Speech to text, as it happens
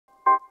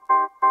What's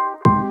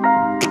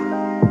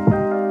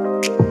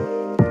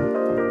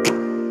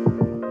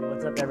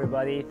up,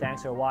 everybody?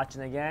 Thanks for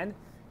watching again.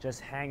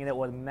 Just hanging out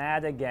with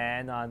Matt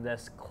again on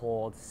this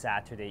cold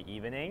Saturday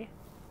evening.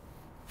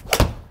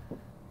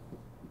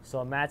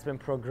 So Matt's been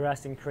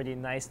progressing pretty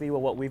nicely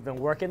with what we've been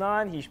working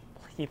on.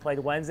 He played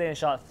Wednesday and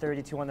shot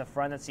 32 on the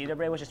front at Cedar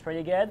Brae, which is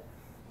pretty good.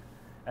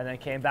 And then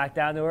came back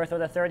down to earth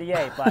with a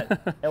 38,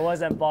 but it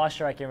wasn't ball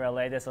striking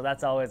related, so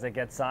that's always a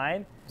good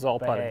sign. It's all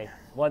putting. Hey,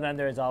 1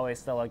 under is always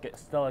still a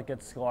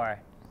good score.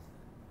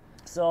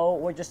 So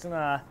we're just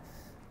gonna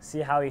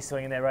see how he's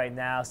swinging it right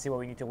now, see what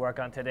we need to work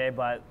on today.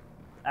 But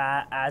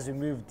as we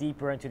move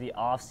deeper into the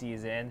off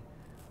season,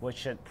 which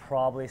should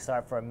probably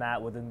start for Matt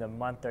within the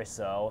month or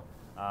so,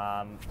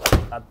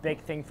 a big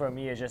thing for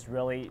me is just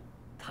really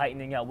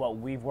tightening out what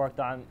we've worked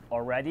on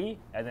already,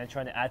 and then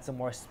trying to add some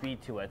more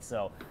speed to it.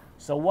 So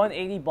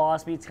 180 ball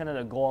speed is kind of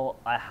the goal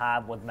I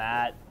have with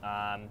Matt.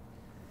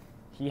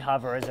 He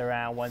hovers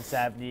around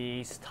 170.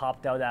 He's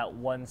topped out at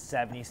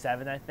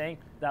 177, I think,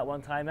 that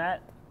one time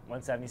at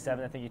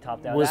 177. I think he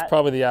topped out. Was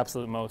probably the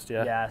absolute most,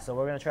 yeah. Yeah, so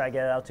we're gonna try to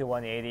get it out to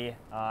 180.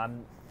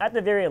 At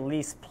the very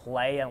least,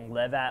 play and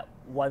live at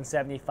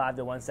 175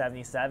 to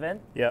 177.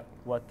 Yep.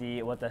 With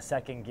the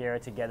second gear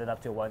to get it up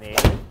to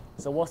 180.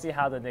 So we'll see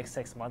how the next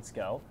 6 months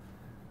go.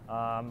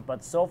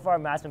 But so far,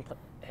 Matt's been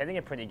hitting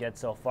it pretty good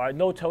so far.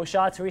 No toe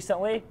shots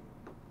recently?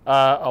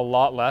 A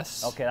lot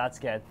less. Okay, that's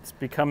good. It's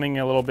becoming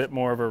a little bit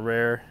more of a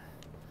rare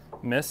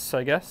miss,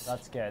 I guess.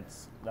 That's good.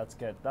 That's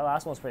good. That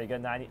last one was pretty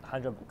good.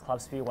 100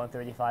 club speed,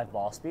 135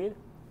 ball speed.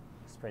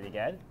 It's pretty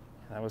good.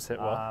 That was hit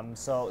well.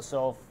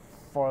 So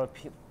for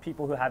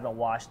people who haven't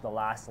watched the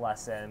last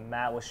lesson,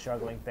 Matt was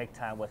struggling big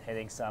time with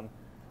hitting some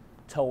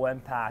toe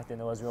impact, and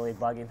it was really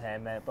bugging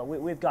him. But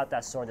we've got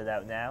that sorted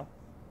out now.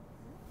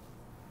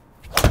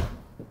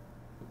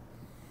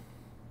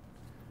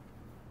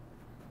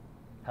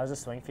 How's the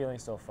swing feeling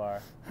so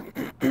far?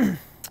 It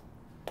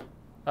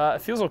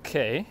feels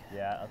okay.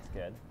 Yeah, that's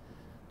good.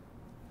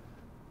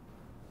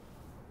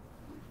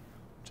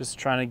 Just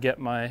trying to get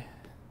my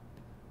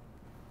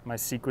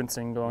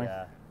sequencing going.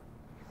 Yeah.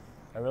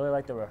 I really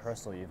like the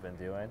rehearsal you've been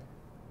doing.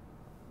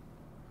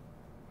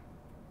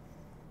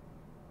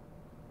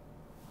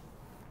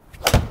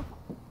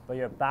 But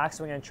your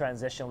backswing and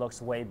transition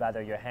looks way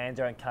better. Your hands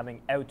aren't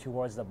coming out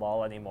towards the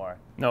ball anymore.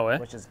 No way.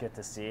 Which is good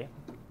to see.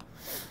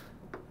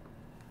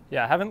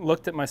 Yeah, I haven't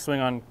looked at my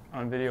swing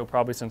on video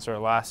probably since our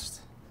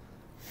last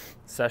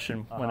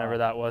session, whenever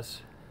that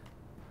was.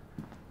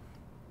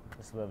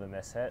 Just a bit of a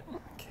miss hit.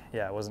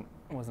 Yeah, it wasn't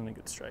a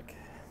good strike.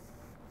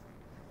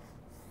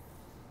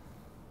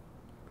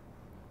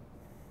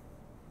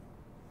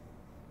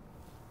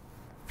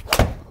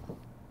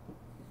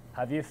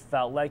 Have you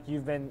felt like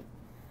you've been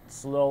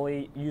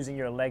slowly using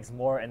your legs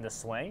more in the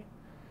swing?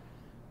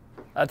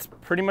 That's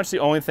pretty much the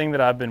only thing that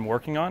I've been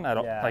working on.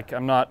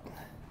 I'm not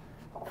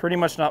pretty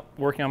much not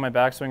working on my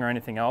backswing or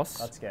anything else.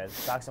 That's good.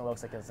 Backswing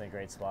looks like it's in a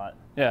great spot.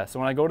 Yeah, so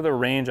when I go to the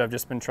range, I've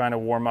just been trying to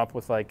warm up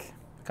with like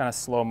kind of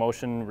slow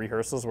motion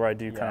rehearsals where I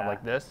do kind of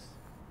like this.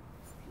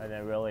 And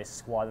then really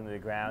squat into the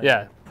ground.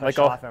 Yeah. Push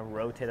off and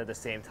rotate at the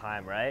same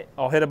time, right?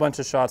 I'll hit a bunch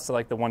of shots to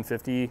like the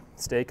 150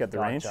 stake at the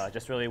range.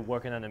 Just really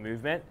working on the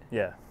movement?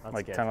 Yeah, that's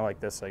like kind of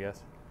like this, I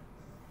guess.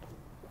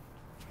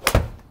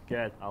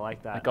 Good, I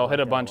like that. Like I'll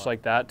hit a bunch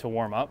like that to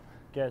warm up.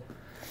 Good.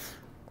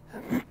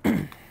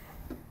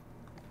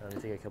 Let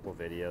me take a couple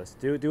videos.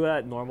 Do it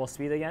at normal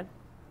speed again?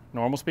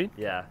 Normal speed?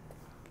 Yeah.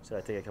 So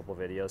I take a couple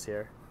videos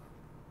here.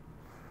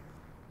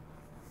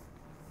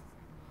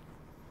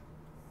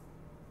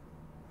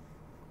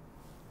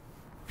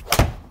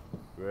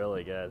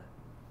 Really good.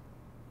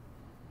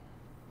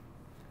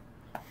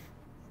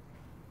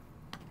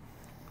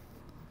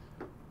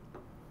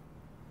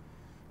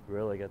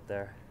 Really good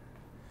there.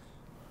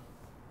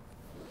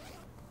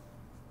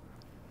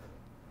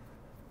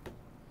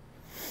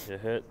 Yeah,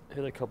 hit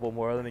a couple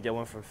more. Let me get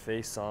one from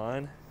face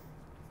on.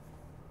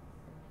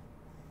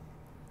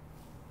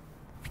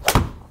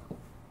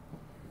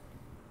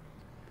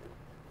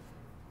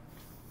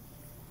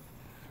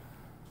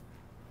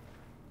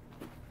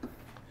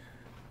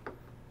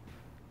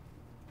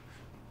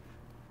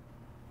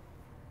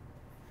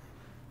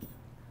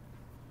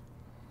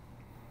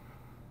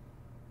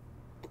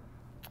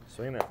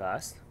 Swinging it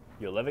fast.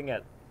 You're living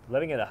at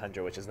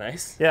 100, which is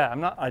nice.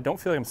 Yeah, I don't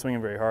feel like I'm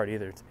swinging very hard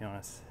either, to be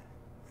honest.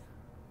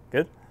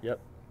 Good? Yep.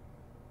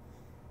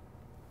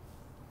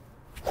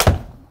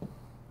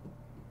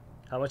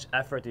 How much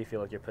effort do you feel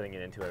like you're putting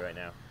it into it right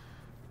now?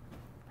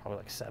 Probably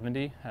like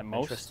 70 at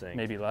most. Interesting.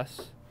 Maybe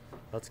less.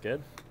 That's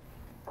good.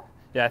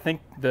 Yeah, I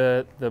think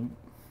the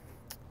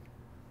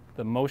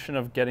motion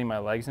of getting my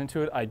legs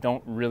into it, I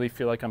don't really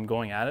feel like I'm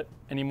going at it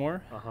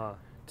anymore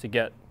to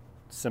get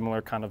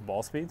similar kind of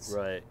ball speeds.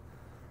 Right.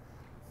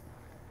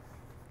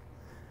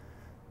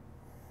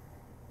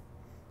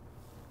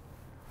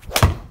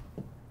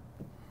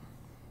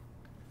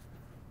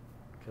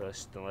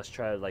 Okay, let's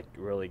try like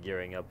really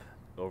gearing up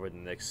over the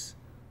next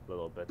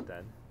little bit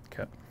then.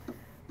 Okay.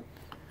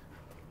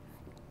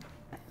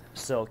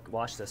 So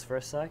watch this for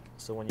a sec.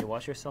 So when you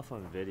watch yourself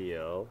on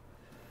video,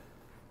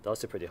 that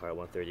was a pretty hard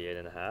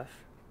 138.5.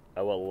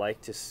 I would like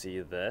to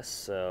see this,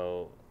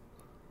 so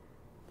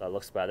that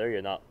looks better.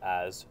 You're not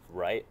as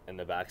right in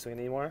the backswing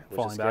anymore, which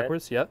Falling is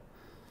backwards, good. yep.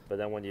 But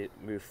then when you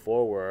move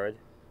forward,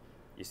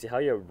 you see how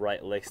your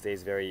right leg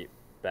stays very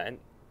bent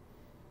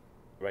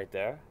right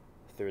there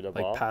through the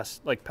ball?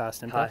 Past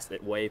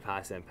impact? Way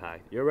past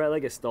impact. Your right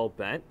leg is still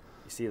bent.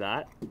 You see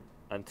that?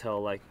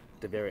 Until like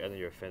the very end of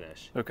your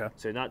finish. Okay.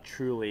 So you're not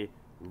truly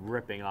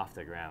ripping off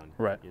the ground.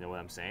 Right. You know what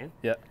I'm saying?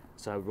 Yeah.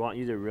 So I want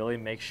you to really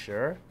make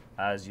sure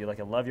as you, like,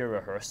 I love your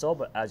rehearsal,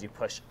 but as you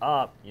push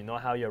up, you know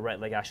how your right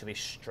leg actually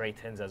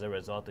straightens as a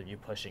result of you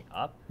pushing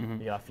up?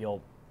 You gotta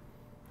feel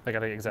I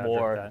gotta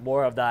exaggerate that.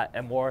 more of that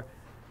and more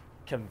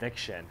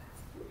conviction.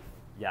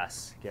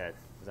 Yes, good.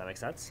 Does that make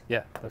sense?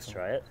 Yeah. Let's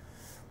try it.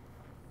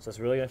 So it's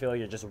really gonna feel like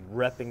you're just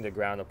ripping the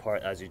ground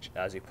apart as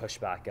you push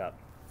back up.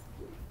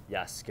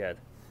 Yes, good.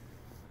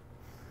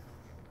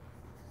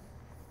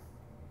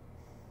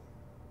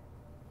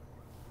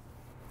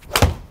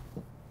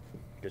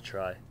 Good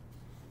try.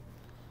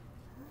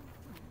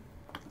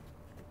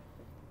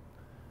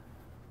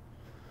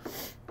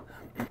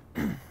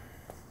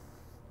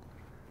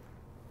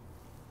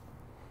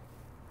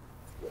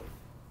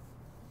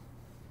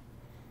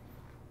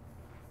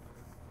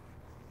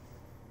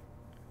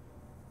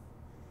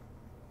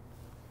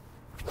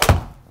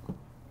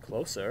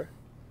 Closer.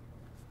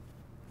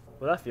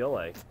 What does that feel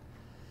like?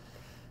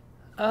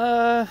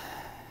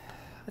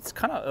 It's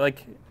kind of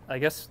like, I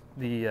guess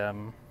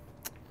the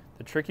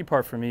tricky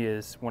part for me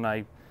is when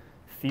I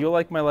feel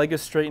like my leg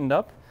is straightened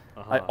up,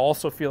 I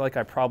also feel like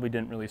I probably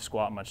didn't really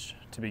squat much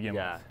to begin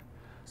with.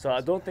 So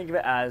I don't think of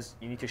it as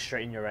you need to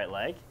straighten your right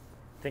leg.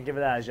 Think of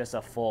it as just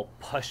a full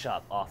push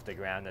up off the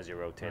ground as you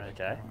rotate, Right,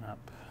 okay? going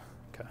up.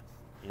 Okay.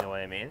 You know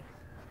what I mean?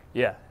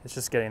 Yeah, it's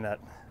just getting that.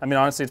 I mean,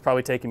 honestly, it's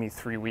probably taken me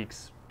 3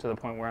 weeks to the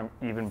point where I'm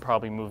even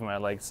probably moving my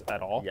legs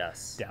at all.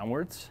 Yes.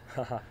 Downwards.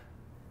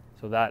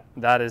 So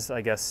that is,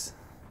 I guess,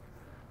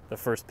 the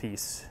first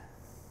piece.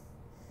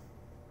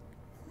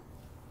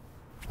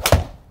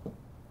 I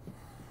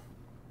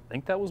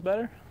think that was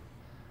better.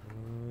 I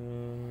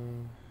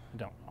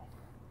don't know.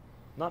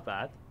 Not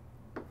bad.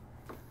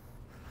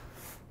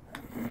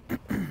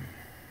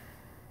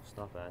 It's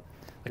not bad.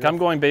 Like, I'm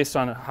going based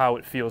on how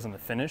it feels in the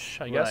finish,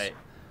 I guess. Right.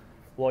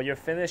 Well, your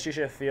finish, you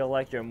should feel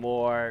like you're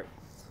more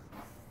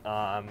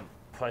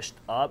pushed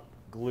up,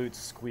 glutes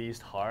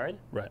squeezed hard.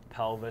 Right.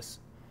 Pelvis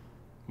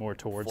More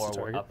towards forward, the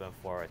target. up and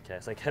forward. Okay,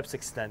 it's like hips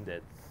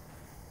extended.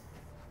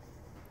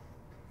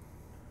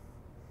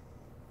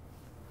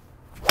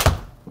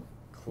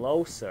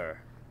 Closer.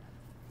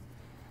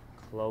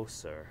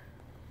 Closer.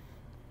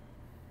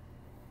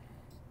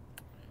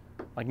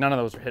 Like, none of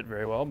those are hit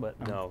very well, but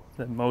No.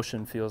 the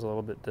motion feels a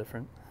little bit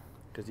different.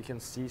 Because you can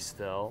see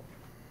still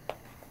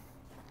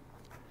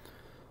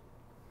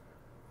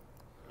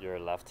your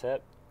left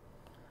hip.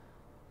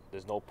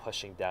 There's no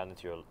pushing down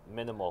into your,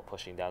 minimal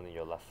pushing down in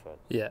your left foot,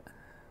 Yeah.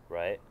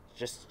 right?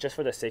 Just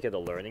for the sake of the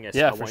learning,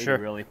 Yeah, I for want sure. you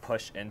to really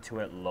push into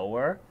it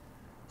lower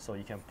so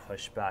you can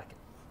push back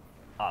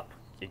up.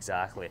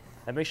 Exactly.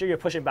 And make sure you're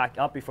pushing back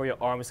up before your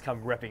arms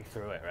come ripping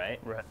through it, right?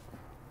 Right.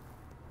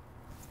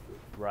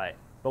 Right.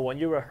 But when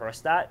you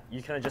rehearse that,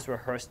 you kind of just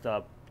rehearse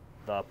the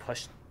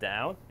push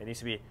down. It needs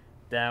to be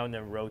down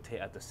and rotate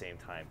at the same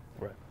time.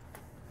 Right.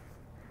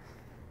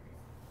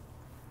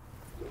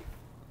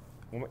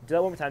 Do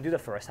that one more time. Do the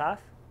first half.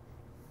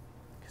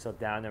 Okay, so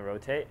down and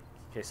rotate.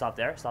 Okay, stop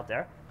there. Stop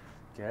there.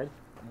 Good.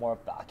 More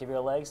back of your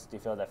legs. Do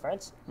you feel the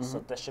difference? So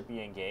this should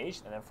be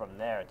engaged, and then from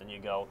there, then you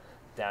go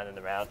down and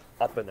around,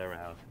 up and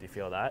around. Do you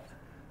feel that?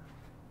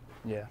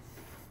 Yeah.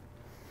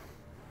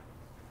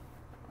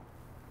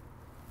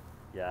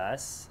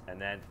 Yes. And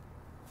then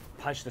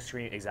punch the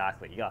screen.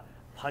 Exactly. You got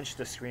punch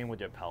the screen with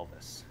your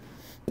pelvis.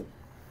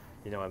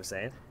 You know what I'm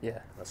saying?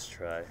 Yeah. Let's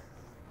try.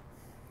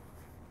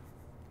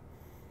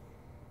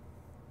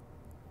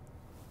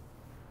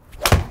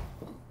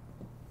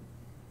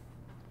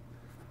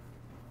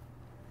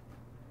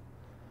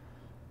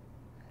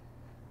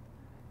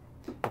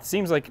 It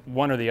seems like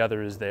one or the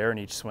other is there in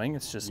each swing.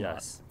 It's just not.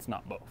 It's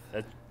not both.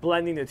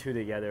 Blending the two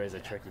together is a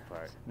tricky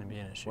part. Maybe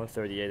an issue.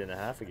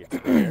 138.5 against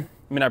I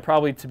mean, I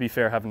probably, to be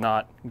fair, have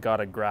not got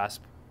a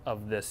grasp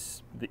of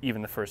this,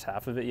 even the first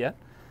half of it yet.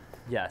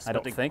 Yes, I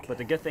don't think. But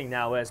the good thing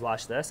now is,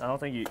 watch this. I don't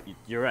think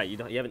you're right. You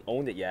haven't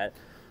owned it yet,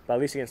 but at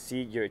least you can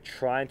see you're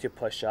trying to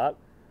push up,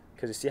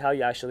 because you see how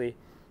you actually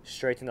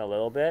straighten a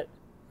little bit,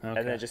 and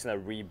then it just kind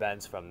of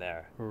rebends from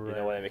there. Right. You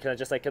know what I mean?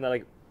 Kind of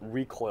like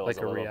recoils like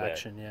a little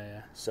reaction. bit.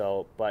 Yeah.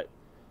 So, but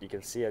you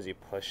can see as you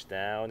push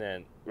down,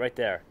 and right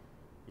there,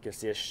 you can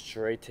see a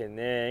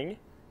straightening,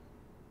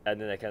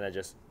 and then it kind of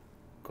just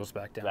Goes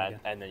back down again.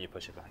 and then you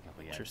push it back up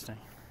again. Interesting.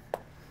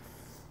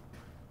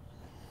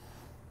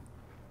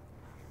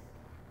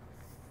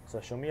 So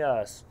show me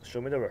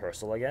the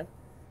rehearsal again.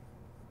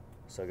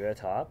 So go to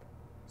top.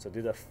 So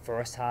do the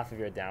first half of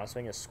your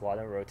downswing is squat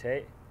and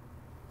rotate,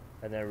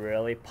 and then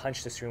really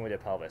punch the screen with your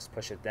pelvis.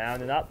 Push it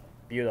down and up,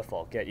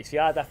 Beautiful. Good. You see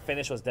how that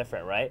finish was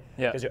different, right?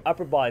 Yeah. Because your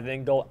upper body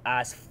didn't go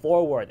as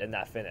forward in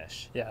that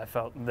finish. Yeah, I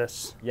felt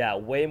this. Yeah,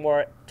 way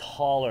more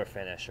taller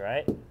finish,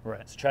 right?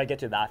 Right. So try to get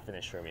to that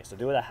finish for me. So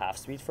do it at half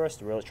speed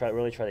first. Really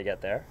try to get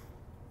there.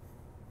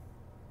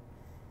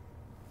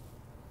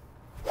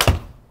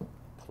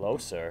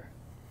 Closer.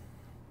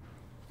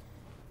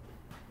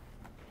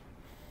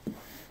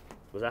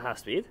 Was that half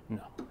speed?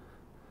 No.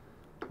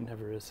 It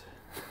never is.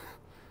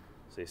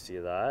 So you see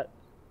that?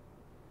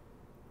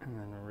 And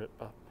then a rip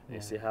up. You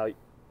see how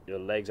your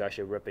legs are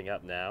actually ripping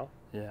up now?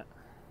 Yeah.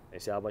 You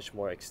see how much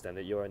more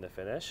extended you are in the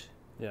finish?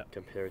 Yeah.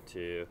 Compared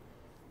to,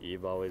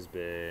 you've always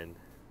been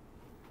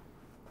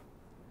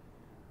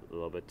a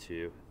little bit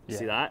too. Yeah.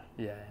 See that?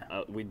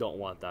 Yeah. We don't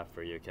want that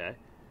for you, okay?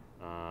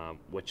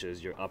 Which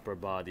is your upper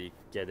body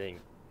getting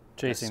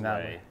Chasing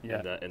that way.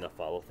 Yeah. in the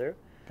follow through.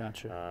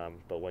 Gotcha.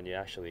 But when you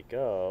actually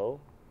go,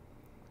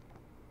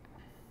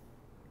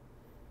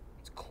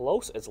 it's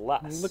close. It's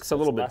less. It looks a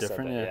little bit less of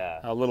different. it, Yeah.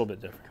 A little bit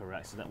different.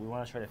 Correct. So that we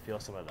want to try to feel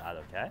some of that.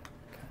 Okay.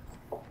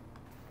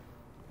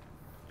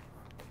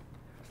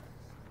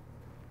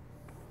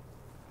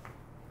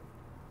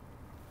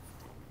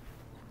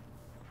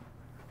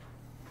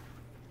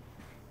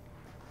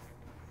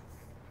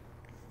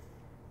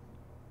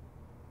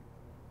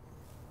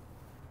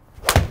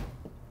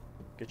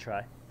 Good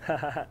try.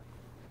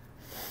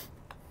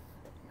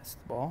 Missed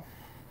the ball.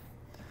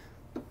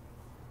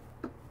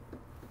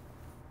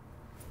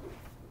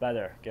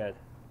 Better. Good.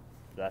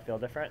 Does that feel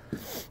different?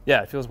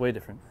 Yeah, it feels way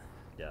different.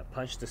 Yeah.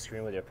 Punch the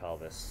screen with your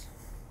pelvis.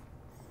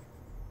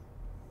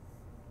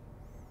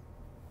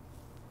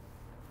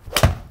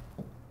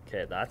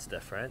 Okay, that's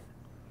different.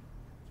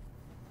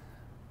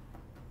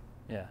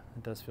 Yeah,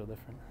 it does feel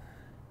different.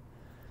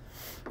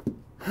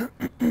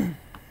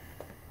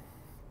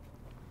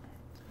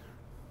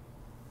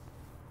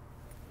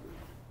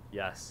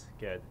 Yes,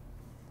 good.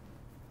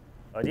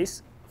 Are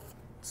these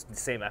the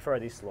same effort? Or are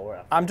these slower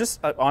effort? I'm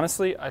just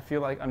honestly, I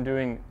feel like I'm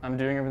doing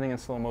everything in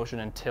slow motion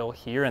until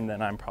here, and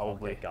then I'm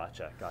probably Okay,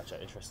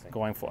 gotcha. Interesting.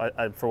 going for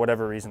for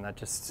whatever reason. That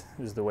just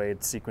is the way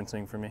it's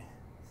sequencing for me.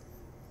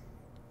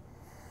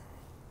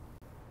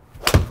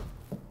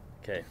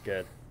 Okay,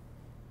 good.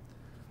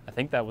 I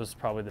think that was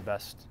probably the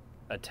best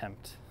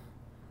attempt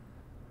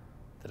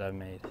that I've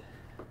made.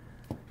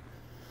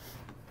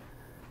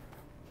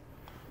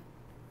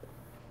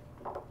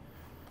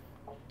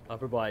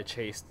 Upper body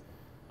chased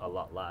a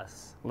lot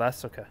less.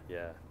 Less? Okay.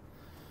 Yeah.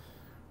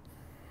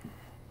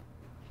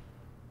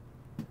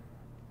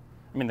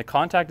 I mean, the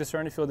contact is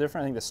starting to feel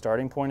different. I think the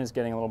starting point is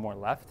getting a little more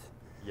left,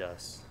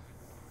 Yes.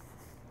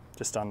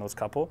 just on those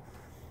couple.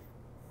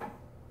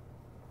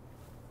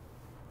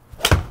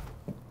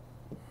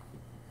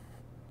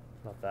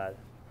 Not bad.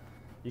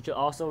 You can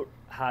also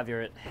have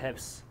your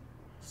hips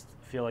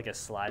feel like it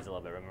slides a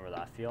little bit. Remember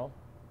that feel?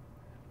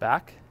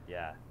 Back?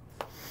 Yeah.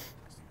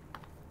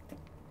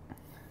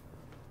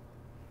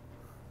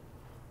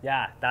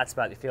 Yeah, that's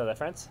bad. You feel the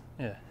difference?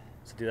 Yeah.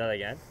 So do that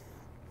again.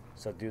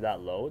 So do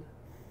that load.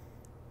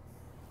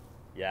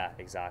 Yeah,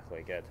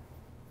 exactly. Good.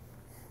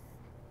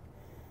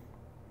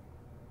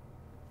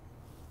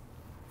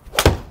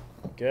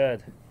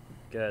 Good.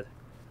 Good.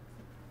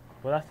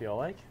 What does that feel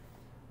like?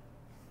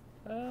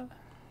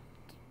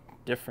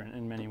 Different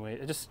in many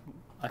ways.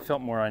 I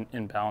felt more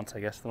in balance, I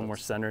guess, a little more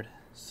centered.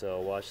 So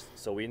watch.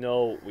 So we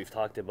know we've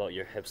talked about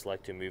your hips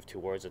like to move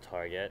towards the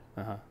target.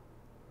 Uh-huh.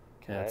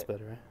 Okay, that's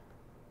better, right?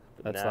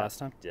 But That's now- last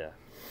time? Yeah.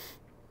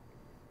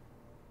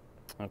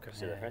 Okay.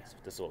 See the difference?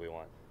 This is what we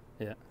want.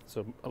 Yeah.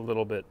 So a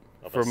little bit,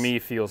 Of for a me,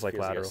 feels like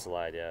feels lateral. a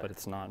slide, yeah. But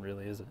it's not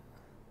really, is it?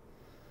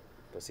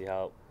 But see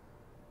how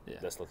Yeah.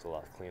 this looks a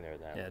lot cleaner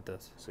then. Yeah, it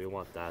does. So you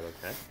want that,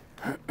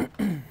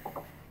 okay?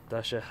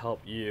 That should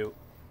help you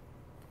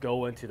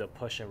go into the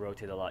push and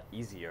rotate a lot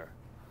easier.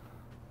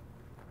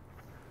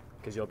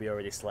 Because you'll be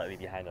already slightly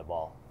behind the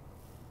ball.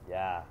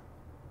 Yeah.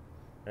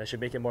 And it should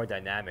make it more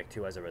dynamic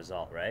too as a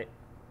result, right?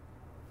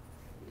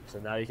 So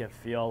now you can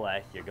feel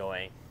like you're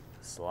going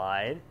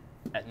slide,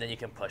 and then you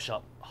can push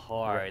up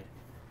hard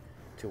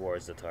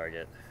towards the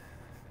target.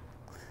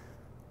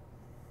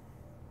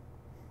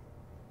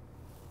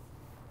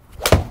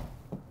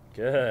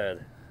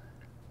 Good.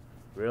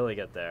 Really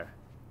get there.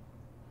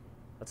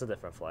 That's a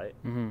different flight.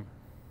 Mm-hmm.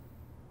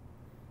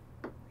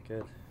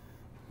 Good.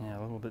 Yeah,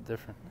 a little bit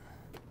different.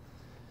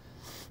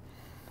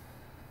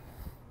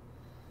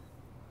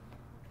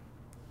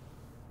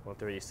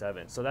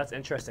 .137. So that's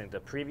interesting. The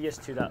previous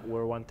two that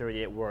were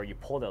 138 were you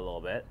pulled it a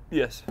little bit,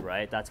 Yes.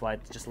 right? That's why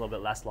it's just a little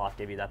bit less loft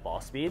gave you that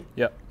ball speed.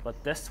 Yep.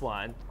 But this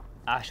one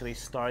actually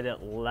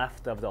started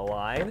left of the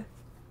line.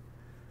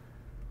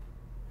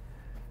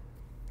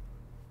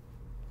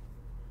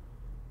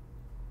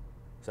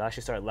 So it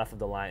actually started left of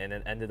the line and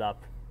then ended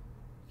up,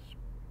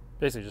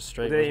 Basically just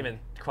straight. didn't wasn't even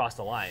cross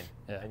the line.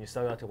 Yeah. And you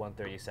still got to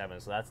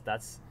 137. So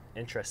that's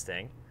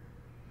interesting.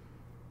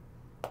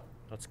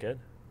 That's good.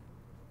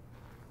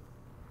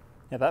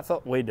 Yeah, that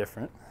felt way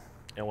different.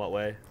 In what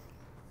way?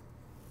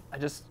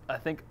 I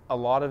think a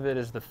lot of it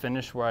is the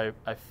finish where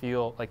I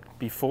feel like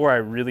before I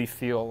really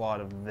feel a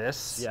lot of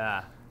this.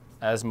 Yeah.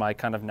 as my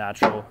kind of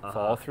natural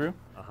fall through.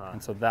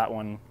 And so that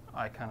one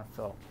I kind of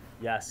felt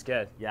Yes,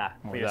 good. Yeah,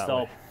 more but you're that still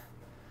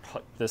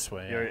way. This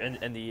way. you're Yeah.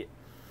 in the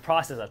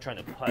process of trying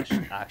to push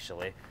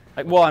actually.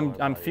 Well,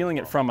 I'm feeling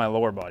it from my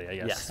lower body, I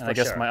guess. Yes, and for I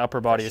guess sure, my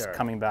upper body for is sure.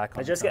 coming back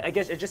on I guess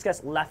itself. it just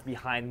gets left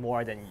behind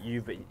more than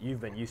you've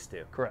been used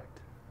to. Correct.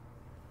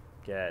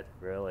 Good,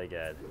 really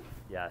good.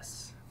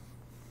 Yes.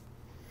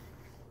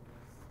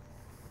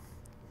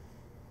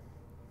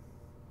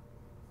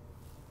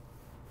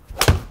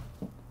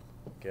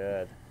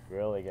 Good,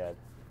 really good.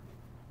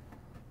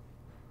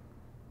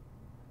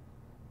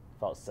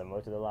 Felt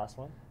similar to the last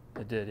one?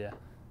 It did, yeah.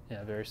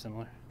 Yeah, very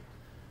similar.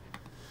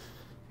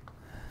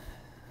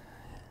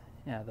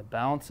 Yeah, the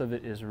balance of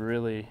it is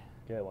really,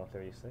 Good,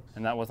 136.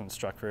 and that wasn't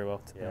struck very well,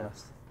 to be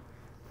honest.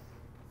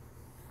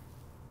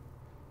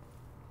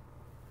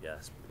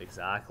 Yes,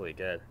 exactly,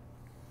 good.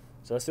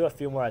 So let's do a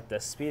few more at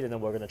this speed, and then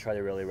we're going to try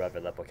to really rev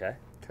it up, okay?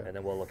 Okay. And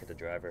then we'll look at the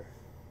driver.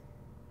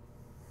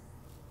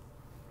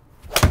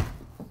 That's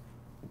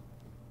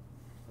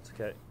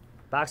okay.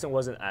 Backswing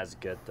wasn't as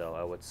good, though,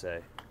 I would say.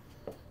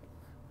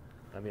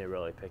 I'm being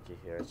really picky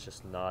here. It's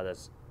just not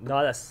as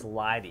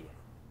slidey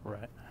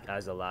Right.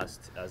 as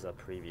the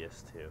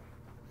previous two.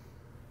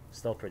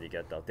 Still pretty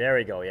good, though. There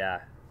we go,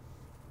 yeah.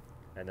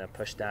 And then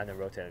push down and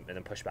rotate, and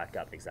then push back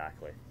up,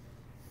 exactly.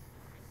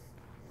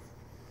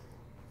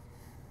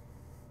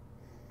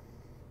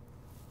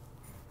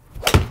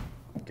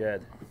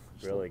 Good,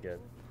 really good.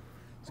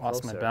 It's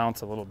Lost my closer.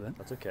 balance a little bit.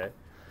 That's okay.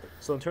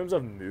 So in terms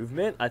of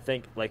movement, I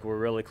think like we're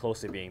really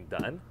close to being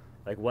done.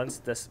 Like once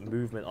this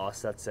movement all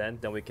sets in,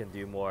 then we can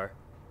do more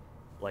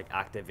like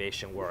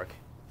activation work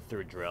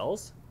through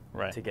drills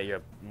Right. to get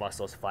your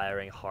muscles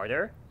firing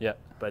harder. Yeah.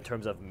 But in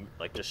terms of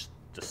like just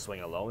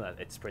swing alone,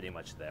 it's pretty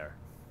much there.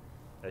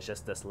 It's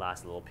just this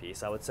last little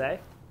piece, I would say.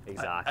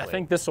 Exactly. I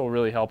think this will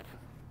really help.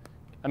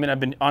 I mean, I've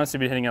been honestly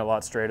been hitting it a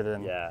lot straighter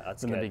than, Yeah,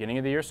 that's than the good. beginning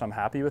of the year, so I'm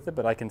happy with it,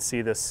 but I can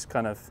see this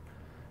kind of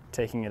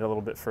taking it a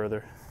little bit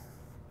further.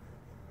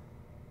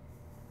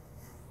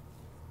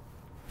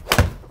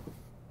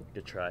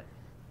 Good try.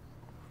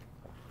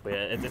 But yeah,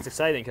 it's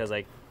exciting because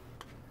like,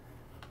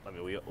 I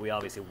mean, we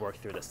obviously worked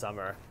through the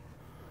summer.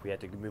 We had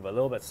to move a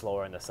little bit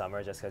slower in the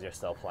summer just because you're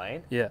still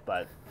playing. Yeah.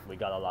 But we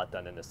got a lot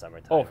done in the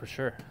summertime. Oh, for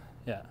sure.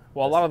 Yeah.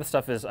 Well, a lot of the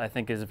stuff I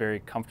think is very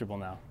comfortable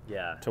now.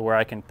 Yeah. To where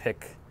I can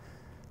pick,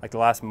 like the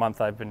last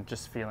month I've been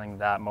just feeling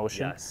that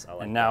motion. Yes, I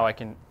like and now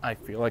that. I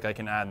feel like I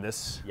can add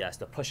this. Yes,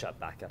 the push up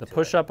back up. The to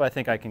push it. up I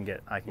think I can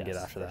get Yes, get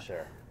after for that.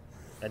 sure.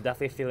 And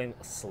definitely feeling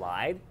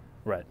slide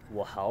Right.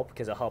 will help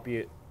because it'll help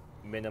you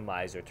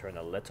minimize your turn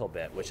a little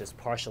bit, which is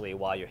partially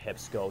why your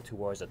hips go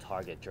towards the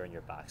target during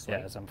your backswing.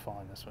 Yeah, as I'm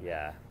falling this way.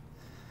 Yeah.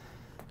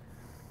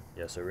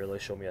 Yeah, so really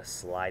show me a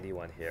slidey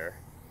one here.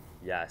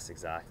 Yes,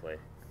 exactly.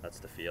 That's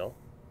the feel.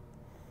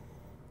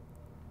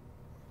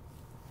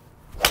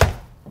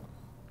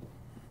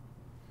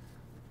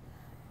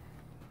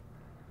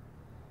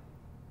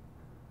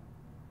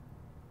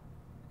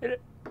 Hit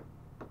it.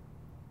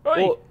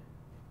 Oh,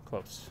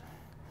 Close.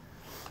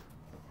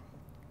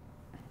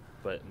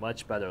 but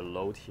much better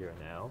load here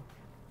now.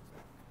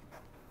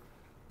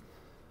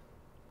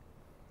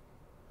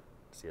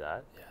 See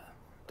that? Yeah,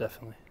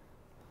 definitely.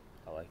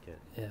 I like it.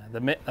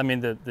 Yeah, I mean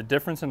the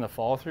difference in the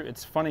follow through.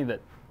 It's funny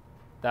that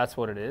that's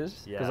what it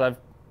is because Yeah.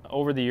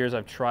 over the years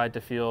I've tried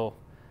to feel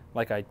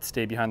like I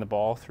stay behind the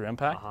ball through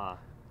impact,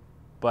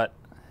 but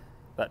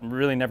that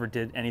really never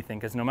did anything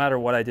because no matter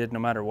what I did, no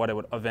matter what, it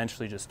would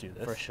eventually just do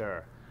this. For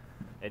sure.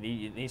 It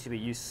needs to be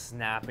you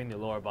snapping the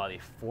lower body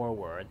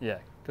forward. Yeah,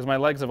 because my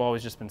legs have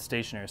always just been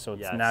stationary, so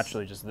it's Yes.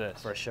 naturally just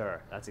this. For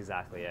sure. That's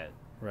exactly it.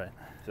 Right.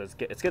 So it's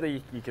good that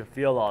you can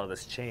feel all of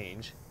this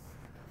change.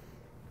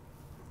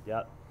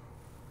 Yep.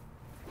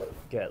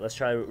 Good. Let's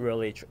try to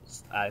really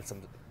add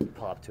some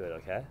pop to it,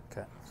 okay?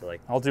 Okay. So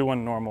like, I'll do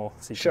one normal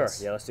sure.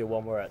 sequence. Yeah, let's do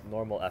one more at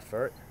normal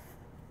effort.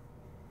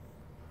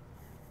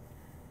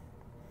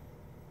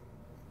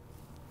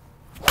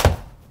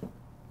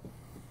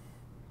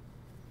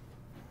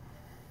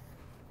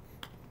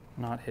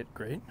 Not hit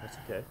great. That's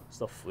okay.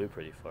 Still flew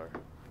pretty far.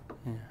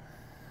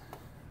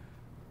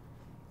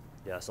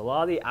 Yeah, so a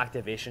lot of the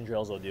activation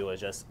drills we'll do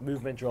is just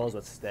movement drills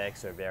with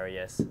sticks or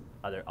various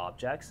other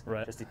objects.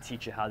 Right. Just to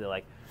teach you how to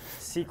like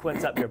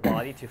sequence up your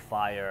body to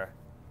fire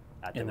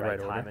at In the the right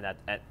right time order. and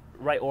at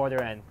right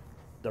order and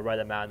the right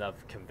amount of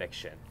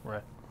conviction.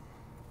 Right.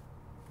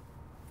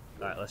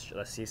 All right,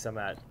 let's see some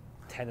at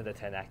 10 out of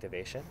 10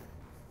 activation.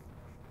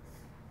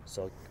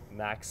 So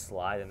max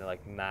slide and then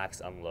like max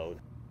unload.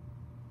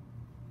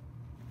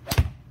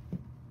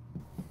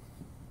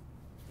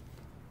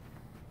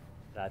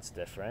 That's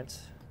different.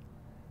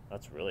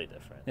 That's really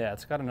different. Yeah,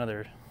 it's got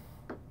another,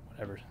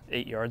 whatever,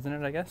 8 yards in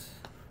it, I guess.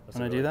 That's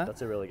When a I do really- that.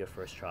 That's a really good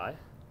first try.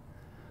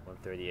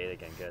 138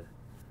 again, good.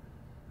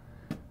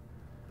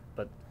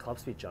 But club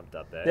speed jumped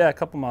up there. Yeah, a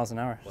couple miles an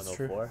hour. It's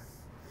true. 104.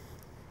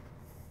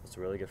 That's a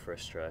really good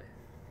first try.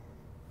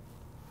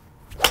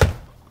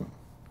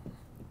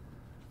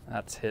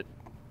 That's hit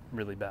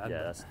really bad.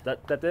 Yeah,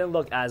 but that didn't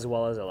look as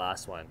well as the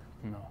last one.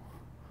 no.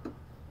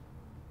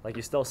 Like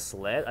you still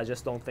slid. I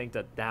just don't think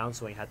the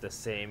downswing had the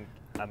same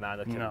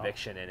amount of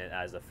conviction in it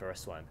as the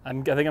first one. I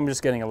think I'm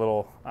just getting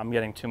I'm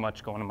getting too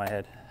much going in my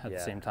head at the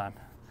same time.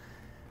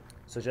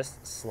 So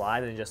just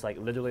slide and just like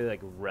literally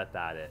like rip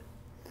at it.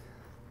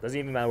 Doesn't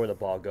even matter where the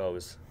ball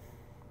goes.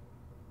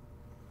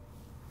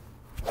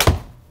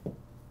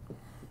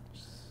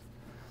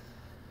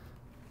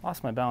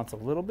 Lost my balance a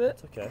little bit.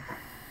 It's okay.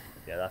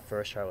 Yeah, that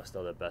first try was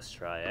still the best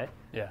try, eh?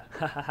 Yeah.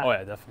 Oh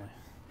yeah, definitely.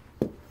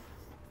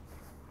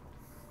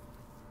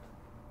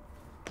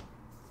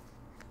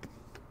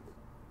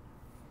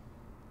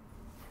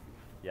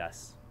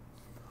 Yes.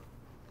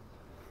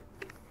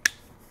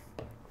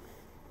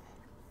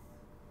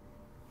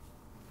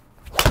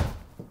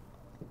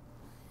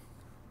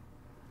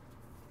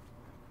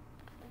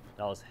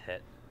 That was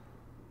hit.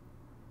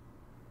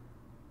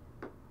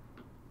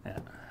 Yeah.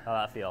 How'd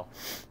that feel?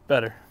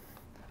 Better.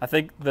 I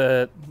think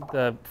the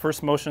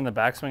first motion, the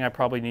backswing, I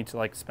probably need to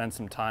like spend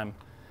some time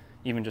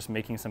even just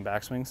making some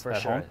backswings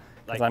at home.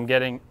 Because I'm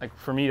getting, like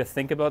for me to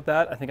think about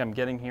that, I think I'm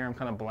getting here, I'm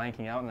kind of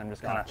blanking out and I'm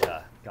just kind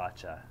of.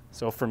 Gotcha.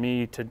 So for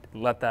me to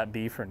let that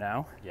be for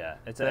now, yeah,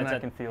 I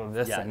can feel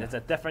this. Yeah, it's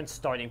a different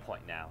starting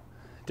point now.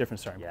 Different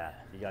starting point. Yeah,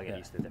 you gotta get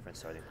used to the different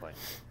starting point.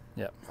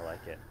 Yeah. I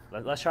like it.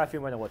 Let's try a few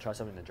more and we'll try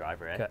something in the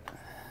driver, eh? Okay.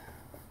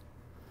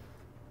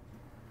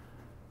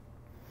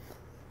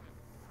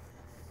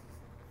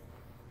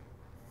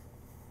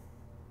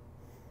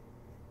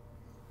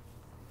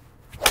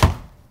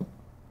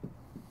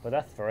 But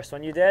that first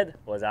one you did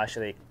was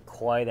actually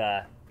quite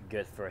a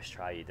good first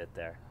try you did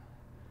there.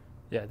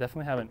 Yeah,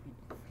 definitely haven't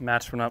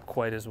matched one up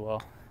quite as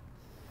well.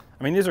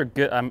 I mean, these are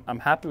good. I'm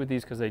happy with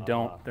these because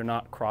they're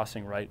not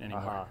crossing right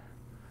anymore.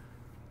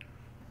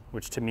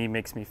 Which to me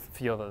makes me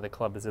feel that the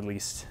club is at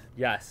least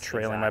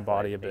trailing my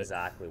body a bit.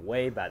 Exactly,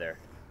 way better.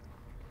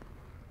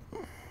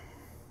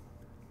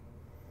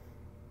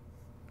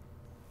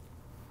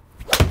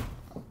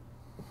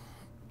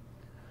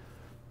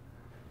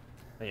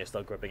 And you're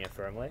still gripping it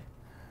firmly?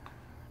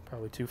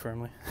 Probably too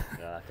firmly.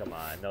 Come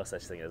on, no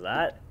such thing as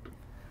that.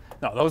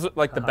 No, those are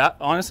like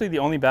honestly, the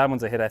only bad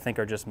ones I hit, I think,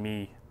 are just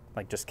me,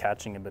 like just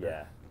catching a bit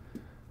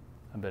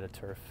of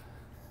turf.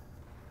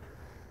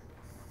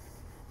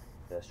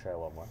 Let's try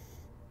one more.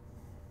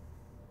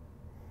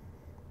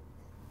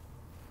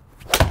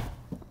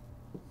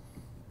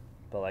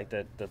 But like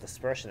the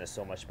dispersion is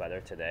so much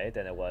better today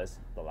than it was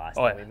the last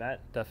time we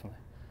met. Definitely.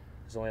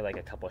 There's only like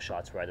a couple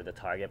shots right at the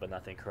target, but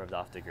nothing curved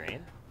off the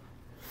green.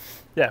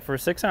 Yeah, for a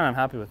 6-iron, I'm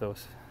happy with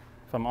those.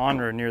 If I'm on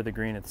or near the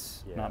green,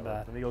 it's not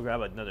bad. Let me go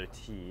grab another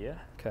tee.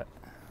 Okay.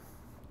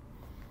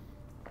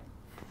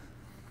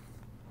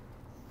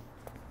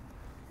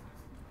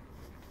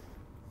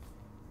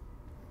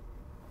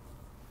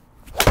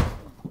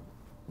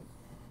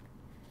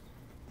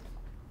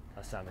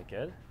 That sounded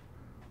good.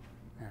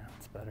 Yeah,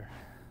 it's better.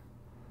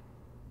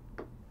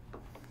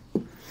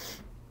 All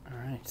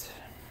right.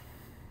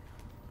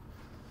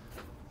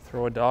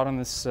 Throw a dot on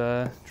this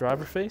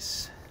driver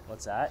face.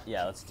 What's that?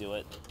 Yeah, let's do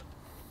it.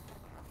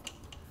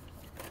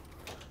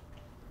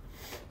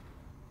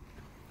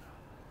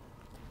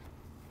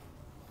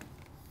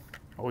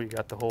 Oh, you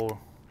got the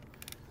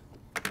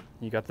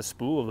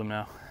spool of them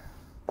now.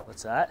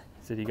 What's that?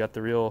 So you got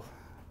the real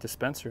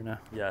dispenser now.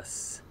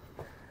 Yes.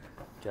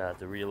 Got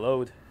to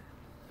reload.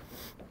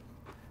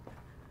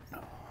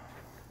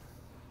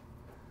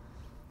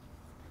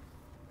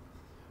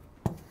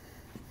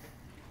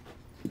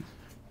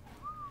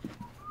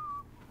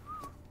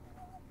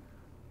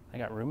 I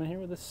got room in here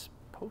with this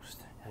post?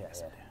 Yeah,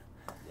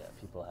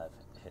 people have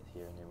hit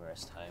here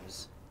numerous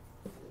times.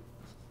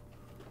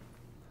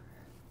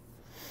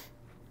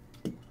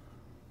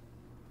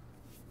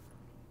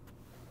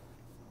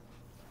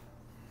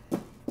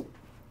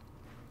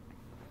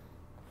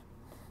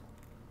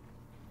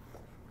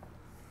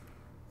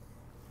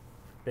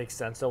 Makes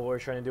sense though what we're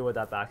trying to do with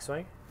that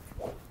backswing?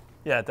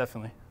 Yeah,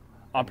 definitely.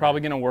 I'm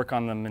probably gonna work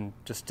on them in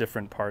just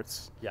different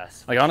parts.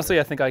 Yes. Like honestly,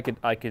 I think I could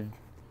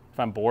if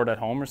I'm bored at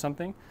home or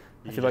something,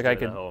 I feel like I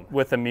could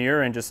with a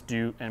mirror and just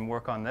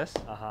work on this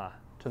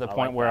to the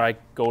point where I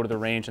go to the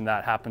range and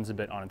that happens a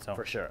bit on its own.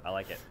 For sure, I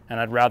like it. And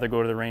I'd rather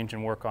go to the range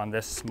and work on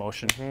this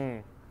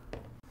motion.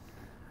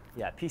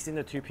 Yeah, piecing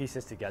the two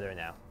pieces together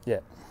now. Yeah.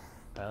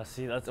 Let's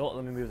see. Let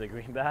me move the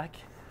green back.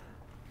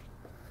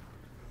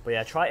 But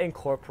yeah, try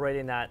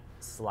incorporating that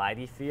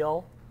slidey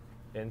feel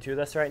into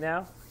this right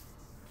now,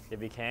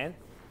 if you can,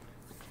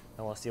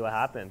 and we'll see what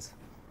happens.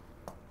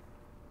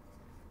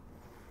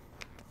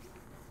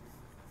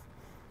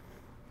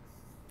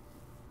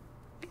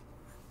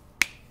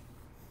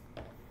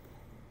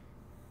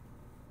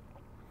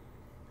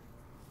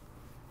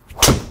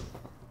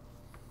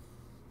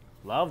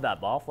 Love that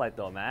ball flight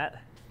though,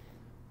 Matt.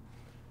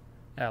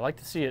 Yeah, I like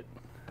to see it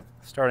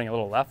starting a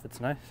little left.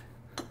 It's nice.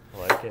 I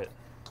like it.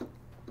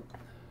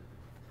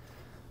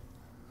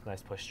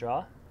 Nice push draw.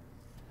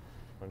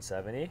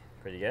 170,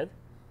 pretty good.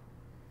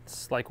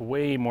 It's like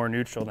way more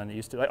neutral than it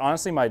used to. Like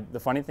honestly,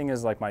 the funny thing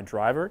is like my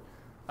driver,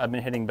 I've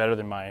been hitting better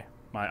than my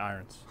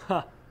irons.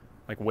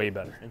 Like way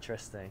better.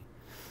 Interesting.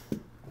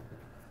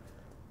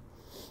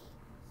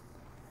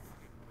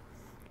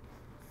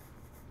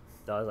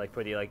 That was like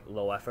pretty like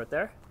low effort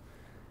there.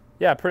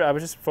 Yeah, I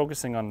was just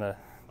focusing on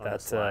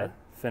that slide?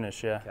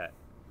 finish. Yeah. Okay.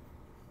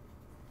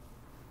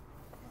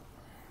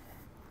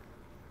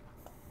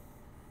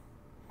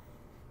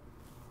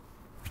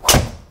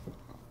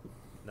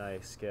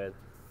 Nice, good.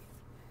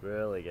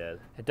 Really good.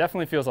 It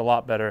definitely feels a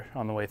lot better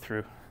on the way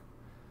through.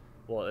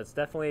 Well, it's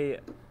definitely,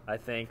 I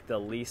think, the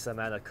least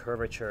amount of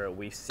curvature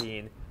we've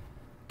seen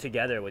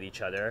together with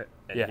each other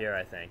in here,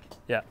 I think.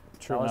 Yeah,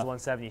 true. That was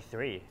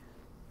 173.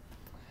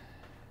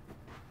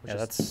 Which Yeah, is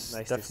that's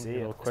nice definitely to see. a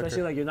little quicker.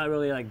 Especially like you're not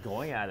really like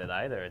going at it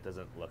either, it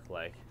doesn't look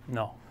like.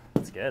 No.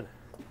 It's good.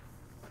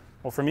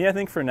 Well, for me, I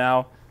think for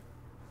now,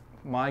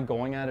 my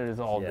going at it is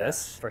all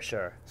this. For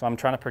sure. So I'm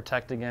trying to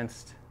protect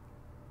against.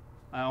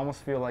 I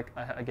almost feel like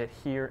I get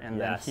here and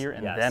then here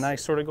and then I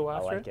sort of go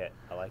after it.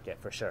 I like it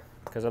for sure.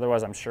 Because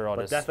otherwise, I'm sure I'll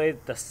But just. definitely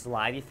the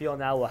slidey feel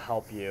now will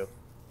help you.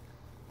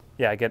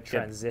 Yeah,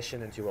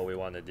 transition into what we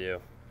want to do.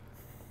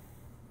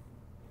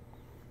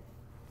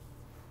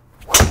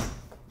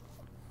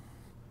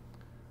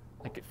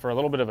 Like for a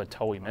little bit of a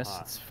toe miss.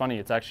 It's funny.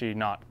 It's actually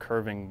not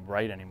curving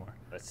right anymore.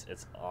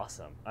 It's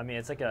awesome. I mean,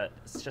 it's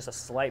just a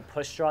slight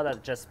push draw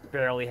that just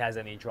barely has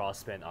any draw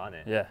spin on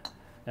it. Yeah,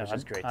 which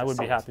is great. I would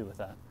be happy with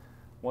that.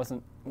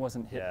 Wasn't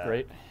hit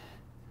great.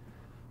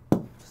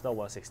 Still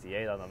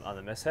 168 on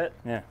the miss hit.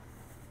 Yeah.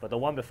 But the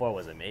one before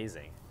was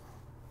amazing.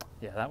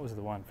 Yeah, that was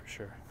the one for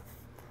sure.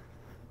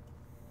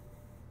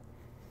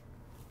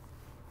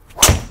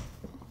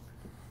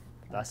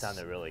 That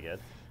sounded really good.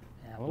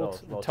 Yeah, a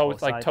little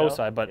toe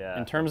side, but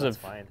in terms of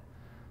fine.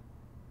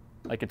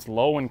 Like it's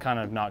low and kind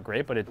of not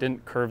great, but it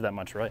didn't curve that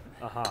much right.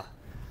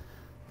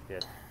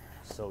 Good.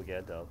 So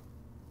good though.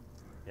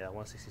 Yeah,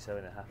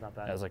 167.5, not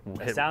bad. Yeah, it was like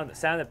it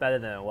sounded better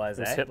than it was.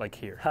 It was hit like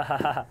here.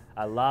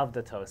 I love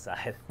the toe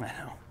side. I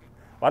know.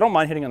 Well, I don't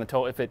mind hitting on the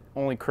toe if it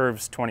only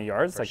curves 20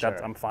 yards. For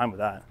sure. I'm fine with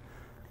that.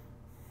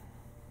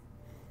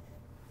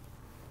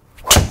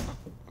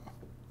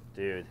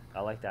 Dude,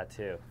 I like that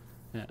too.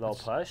 Yeah, little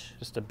push.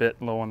 Just a bit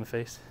low on the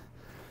face.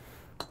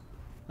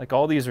 Like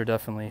all these are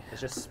definitely. It's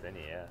just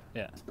spinny, yeah.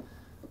 Yeah.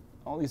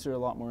 All these are a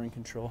lot more in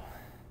control.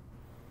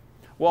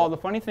 Well, the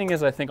funny thing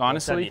is, I think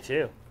honestly.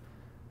 172.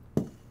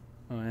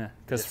 Oh yeah,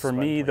 because for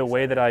me, the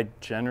way that I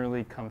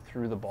generally come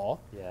through the ball,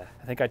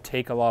 I think I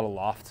take a lot of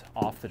loft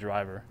off the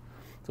driver.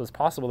 So it's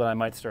possible that I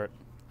might start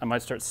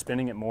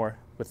spinning it more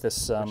with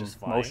this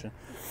motion.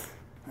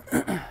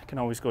 I can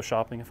always go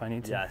shopping if I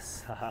need to.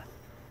 Yes.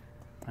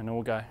 I know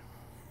a guy.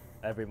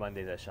 Every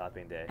Monday's a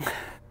shopping day.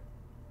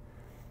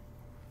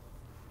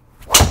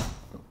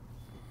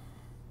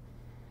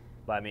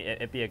 But I mean,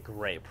 it'd be a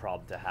great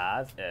problem to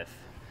have if.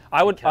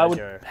 I would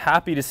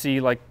happy to see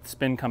like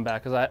spin come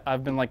back because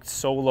I've been like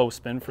so low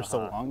spin for so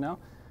long now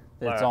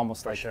that it's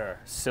almost like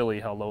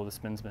silly how low the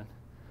spin's been.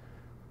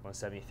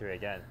 173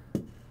 again.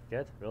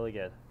 Good, really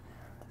good.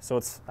 So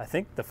I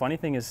think the funny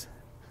thing is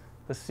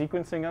the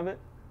sequencing of it,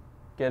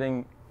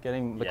 getting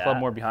the club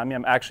more behind me.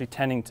 I'm actually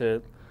tending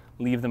to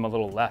leave them a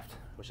little left,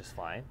 which is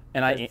fine.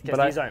 And because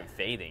these aren't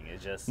fading.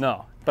 It's just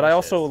no. But I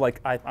also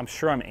I'm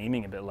sure I'm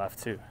aiming a bit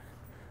left too.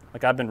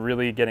 Like I've been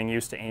really getting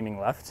used to aiming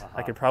left.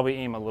 I could probably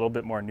aim a little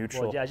bit more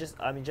neutral. Well, yeah, just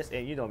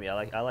you know me.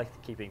 I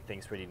like keeping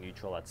things pretty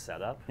neutral at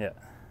setup. Yeah,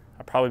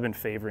 I've probably been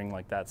favoring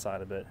like that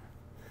side a bit.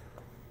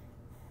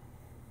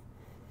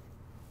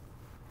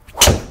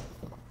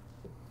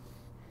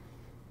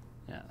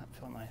 Yeah, that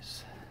felt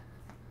nice.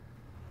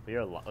 But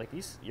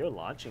you're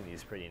launching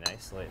these pretty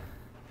nicely.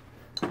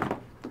 And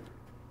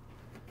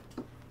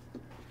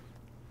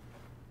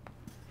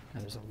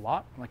there's a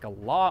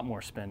lot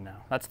more spin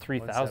now. That's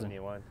 3,000.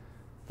 171.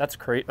 That's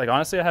great. Like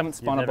honestly, I haven't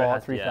spun a ball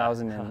at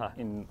 3,000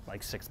 in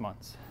like 6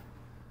 months.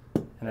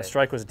 And the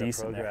strike was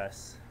decent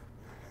progress.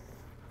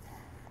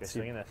 You're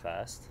swinging it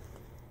fast.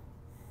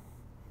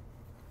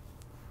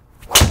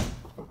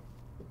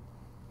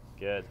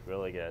 Good,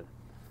 really good.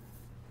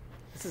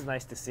 This is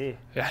nice to see.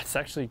 Yeah, it's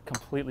actually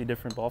completely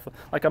different ball.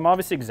 Like I'm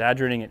obviously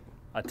exaggerating it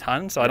a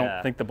ton, so I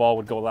don't think the ball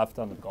would go left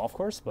on the golf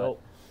course, but.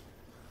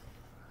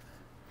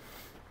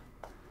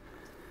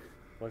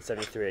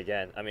 173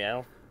 again. I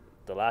mean,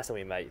 the last time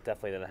we met, you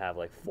definitely didn't have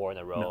like 4 in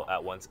a row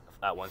at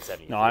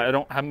 173. No, I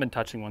haven't been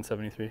touching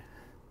 173.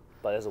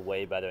 But it's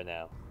way better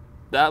now.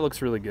 That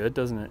looks really good,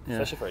 doesn't it? Yeah.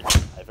 Especially for a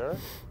driver.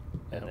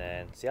 And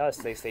then see how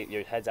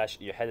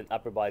your head and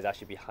upper body is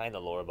actually behind the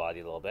lower body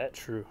a little bit.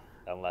 True.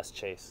 And less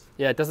chase.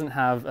 Yeah, it doesn't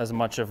have as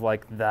much of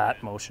like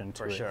that motion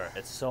to it. For sure,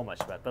 it's so much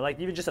better. But like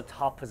even just a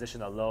top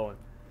position alone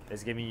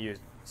is giving you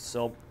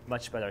so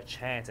much better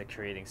chance at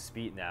creating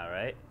speed now,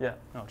 right? Yeah.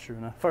 No, true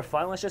enough. For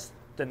fun, let's just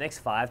the next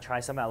 5 try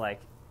some at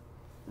like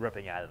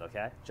ripping at it,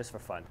 okay? Just for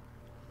fun.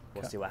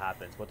 We'll see what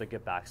happens with a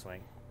good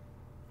backswing.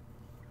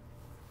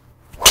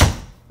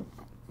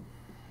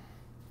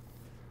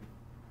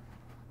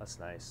 That's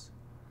nice.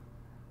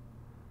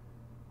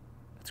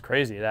 It's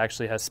crazy. It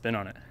actually has spin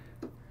on it.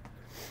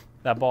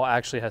 That ball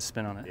actually has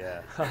spin on it.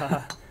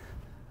 Yeah.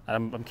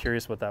 I'm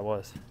curious what that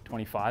was.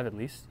 25 at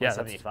least? Yeah,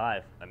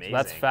 75. Amazing. So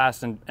that's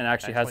fast and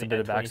actually has a bit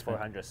of backspin.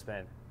 2400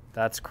 spin.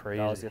 That's crazy.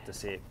 That was good to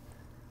see.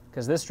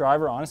 Because this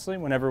driver, honestly,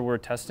 whenever we're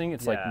testing,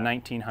 it's like Yeah.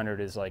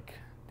 1900 is like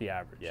the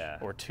average, Yeah,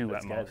 or 2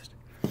 that's at good. most.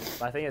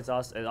 But I think it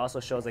also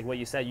shows like what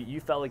you said. You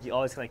felt like you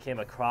always kind of came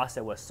across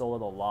it with so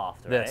little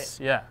loft, right? This,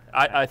 yeah,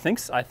 I think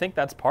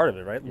that's part of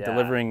it, right? Yeah.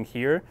 Delivering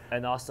here.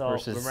 And also,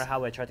 versus, remember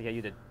how I tried to get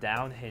you to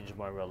down hinge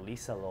more,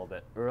 release a little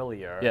bit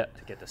earlier Yeah.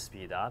 to get the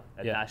speed up.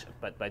 And Yeah.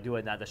 but by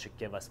doing that, that should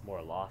give us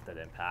more loft and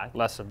impact.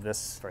 less of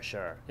this. For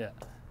sure. Yeah.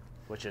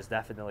 Which is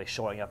definitely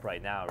showing up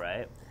right now,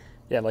 right?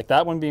 Yeah, like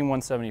that one being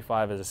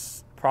 175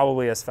 is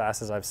probably as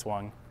fast as I've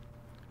swung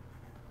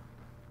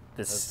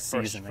this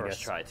season, I guess.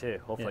 First try too.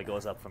 Hopefully Yeah. it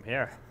goes up from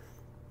here.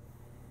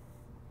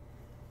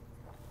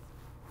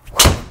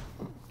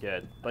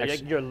 Good. But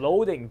Actually, you're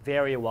loading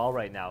very well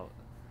right now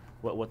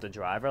with the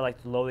driver. Like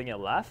loading it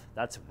left,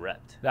 that's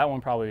ripped. that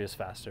one probably is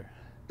faster.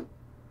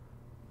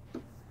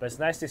 But it's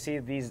nice to see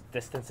these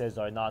distances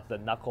are not the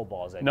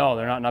knuckleballs anymore. No,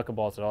 they're not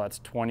knuckleballs at all. That's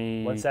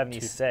 20.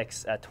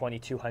 176 at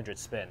 2200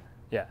 spin.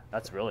 Yeah,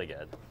 That's really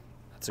good.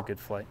 that's a good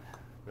flight.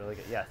 Really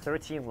good. Yeah,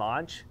 13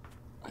 launch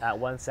at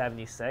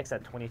 176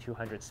 at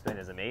 2200 spin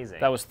is amazing.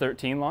 That was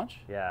 13 launch.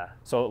 Yeah.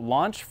 So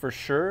launch for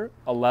sure,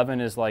 11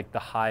 is like the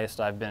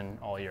highest I've been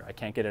all year. I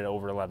can't get it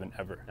over 11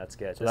 ever. That's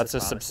good. So This that's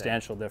is a promising.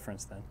 substantial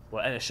difference then.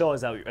 Well, and it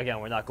shows that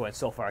again we're not going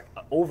so far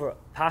over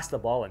past the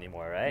ball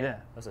anymore, right? Yeah.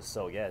 This is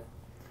so good.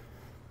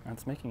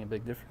 That's making a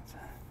big difference.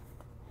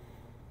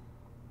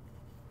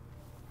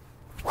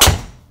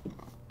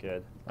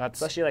 Good. That's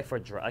Especially like for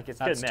like it's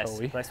good that's miss,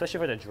 toey. but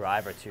especially for the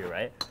driver too,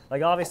 right?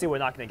 Like obviously we're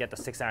not going to get the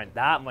 6-iron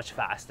that much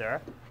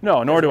faster.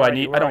 no, nor do We're I already-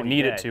 need. we're I don't already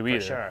need it good, to for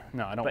either. Sure.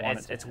 No, I don't but want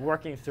it's, it to. It's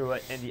working through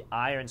it in the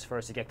irons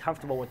first to get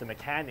comfortable with the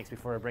mechanics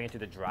before we bring it to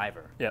the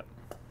driver. Yep.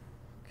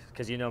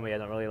 Because you know me, I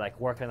don't really like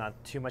working on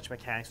too much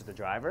mechanics with the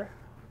driver.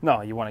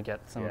 No, you want to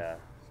get some Yeah,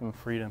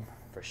 freedom.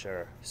 for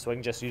sure.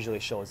 Swing just usually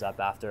shows up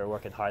after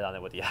working hard on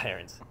it with the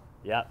irons.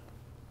 Yep.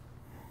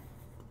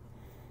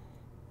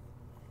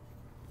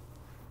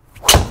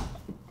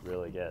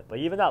 Really good. But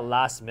even that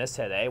last miss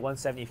hit,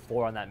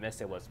 174 on that miss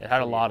hit was. It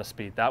had a lot of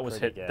speed. That was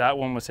pretty hit. good. That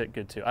one was hit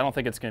good too. I don't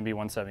think it's going to be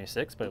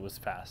 176, but it was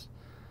fast.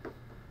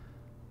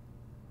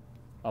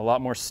 A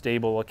lot more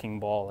stable looking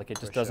ball. Like it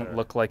just doesn't sure.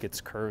 look like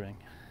it's curving.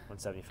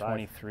 175.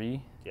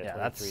 23. Yeah, 23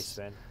 that's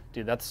spin.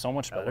 dude. That's so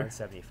much At better.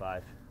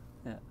 175.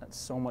 Yeah, that's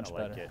so much I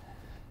like better.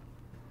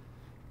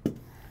 it.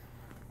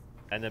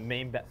 And the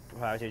main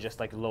priority is just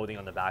like loading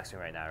on the backswing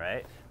right now,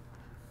 right?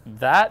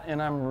 That,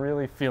 and I'm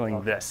really feeling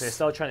Okay, this. So you're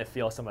still trying to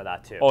feel some of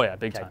that too. Oh yeah,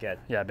 big Okay, time. Good.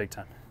 Yeah, big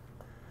time.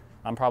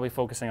 I'm probably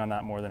focusing on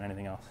that more than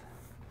anything else.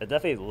 It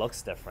definitely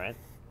looks different.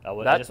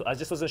 I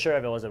just wasn't sure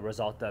if it was a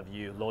result of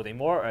you loading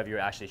more or if you're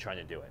actually trying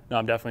to do it. No,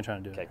 I'm definitely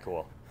trying to do Okay, it.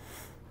 cool.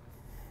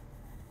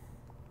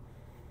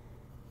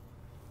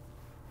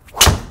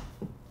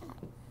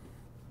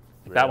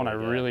 That one I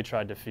Really good. really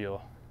tried to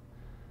feel.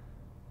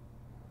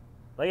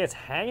 Like it's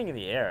hanging in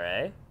the air,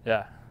 eh?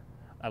 Yeah,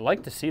 I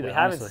like to see that. We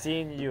haven't honestly.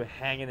 seen you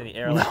hanging in the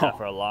air like No. that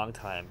for a long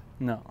time.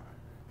 No.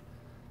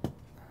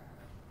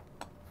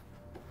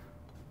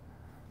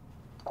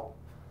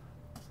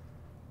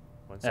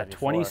 Yeah, 174.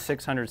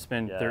 2600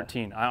 spin, Yeah.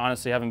 13. I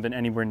honestly haven't been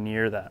anywhere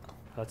near that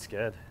That's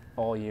good.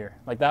 all year.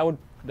 Like that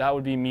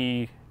would be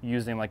me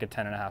using like a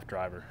 10.5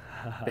 driver,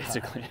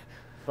 basically.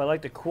 But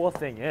like the cool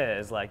thing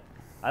is, like,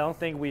 I don't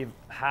think we've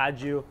had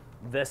you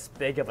this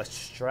big of a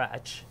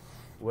stretch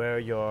where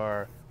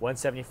you're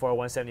 174,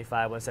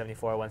 175,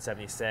 174,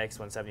 176,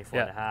 174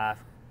 and a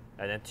half,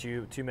 and then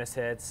two missed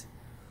hits.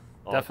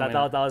 Oh, Definitely.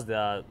 That was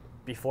the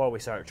before we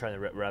started trying to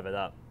rev it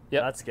up.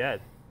 Yep. That's good.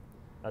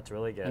 That's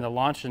really good. And the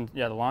launch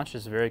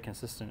is very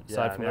consistent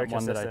aside Yeah, from very that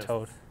one that I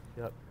consistent.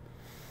 towed. Yep.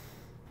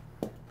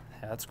 Yeah,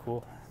 that's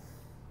cool.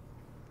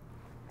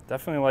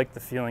 Definitely like the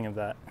feeling of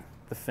that,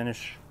 the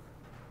finish.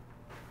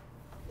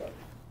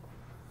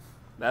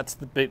 That's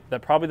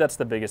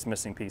the biggest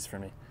missing piece for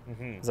me,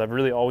 because I've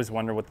really always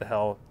wondered what the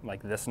hell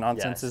like this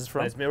nonsense is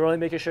from. It's really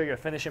making sure you're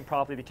finishing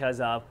properly because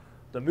of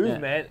the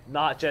movement,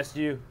 not just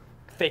you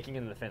faking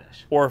into the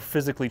finish. Or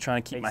physically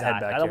trying to keep my head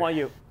back. I don't here. want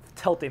you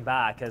tilting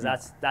back because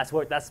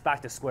that's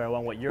back to square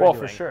one. What you're Well,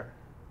 doing. for sure.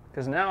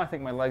 Because now I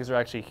think my legs are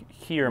actually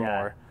here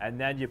more. And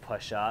then you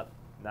push up.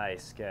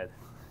 Nice, good.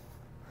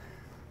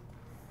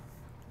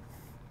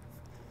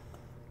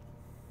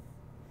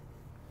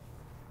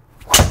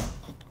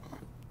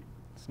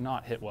 It's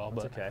not hit well,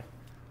 but That's okay.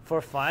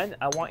 For fun,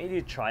 I want you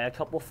to try a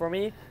couple for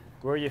me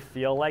where you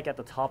feel like at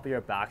the top of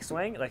your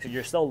backswing, like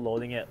you're still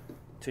loading it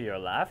to your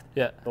left.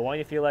 Yeah. But when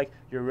you feel like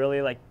you're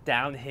really like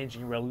down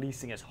hinging,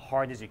 releasing as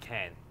hard as you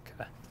can.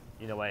 Okay.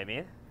 You know what I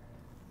mean?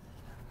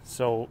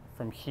 So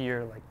from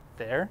here, like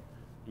there.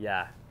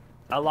 Yeah.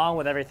 Along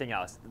with everything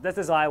else. This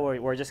is why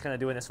we're just kind of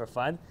doing this for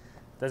fun.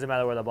 Doesn't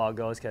matter where the ball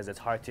goes because it's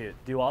hard to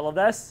do all of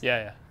this.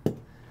 Yeah, yeah.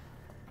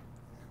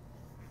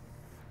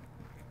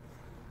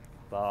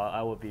 But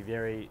I would be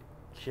very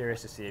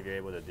curious to see if you're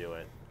able to do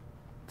it.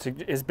 So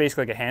it's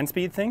basically like a hand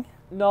speed thing.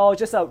 No,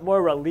 just a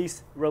more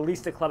release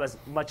the club as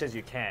much as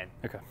you can.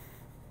 Okay.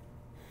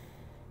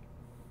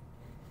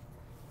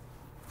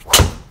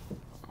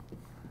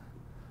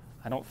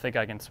 I don't think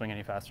I can swing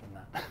any faster than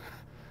that.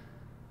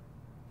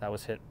 That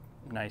was hit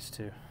nice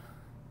too.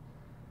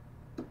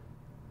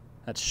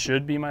 That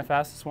should be my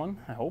fastest one,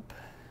 I hope.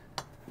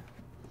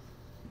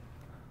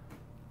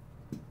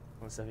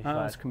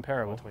 175. It's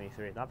comparable.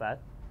 123. Not bad.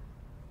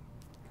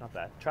 Not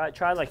bad.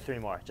 Try like 3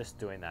 more, just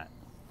doing that.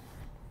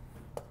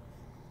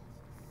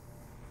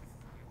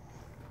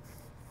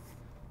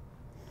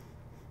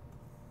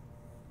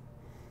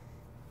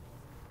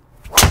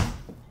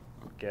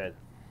 Good.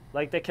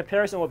 Like the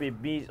comparison will be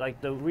me,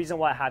 like the reason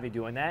why I have you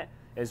doing that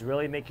is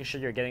really making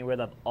sure you're getting rid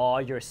of all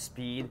your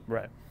speed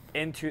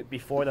into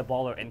before the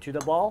ball or into the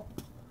ball,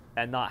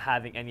 and not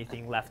having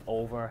anything left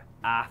over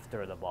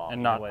after the ball.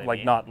 And not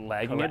like not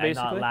lagging it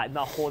basically.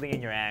 Not holding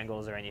in your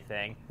angles or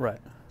anything. Right.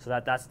 So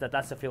that's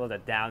the feel of the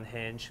down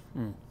hinge.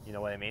 You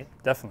know what I mean?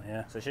 Definitely,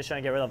 yeah. So it's just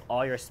trying to get rid of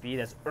all your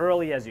speed as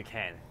early as you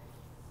can.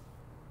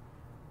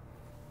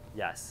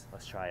 Yes,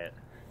 let's try it.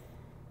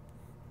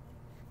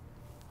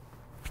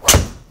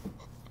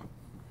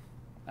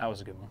 That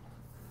was a good one.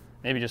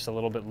 Maybe just a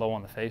little bit low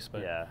on the face,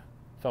 but yeah,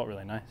 felt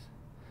really nice.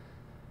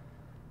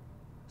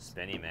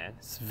 Spinny, man.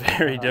 It's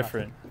very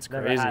different. It's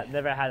crazy.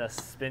 Never had a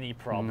spinny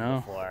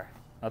problem before.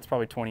 That's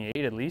probably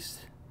 28 at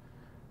least.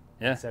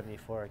 Yeah.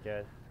 74,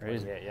 good.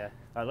 Crazy. Yeah.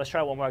 All right, let's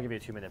try one more. I'll give you a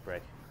 2-minute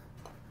break.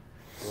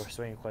 We're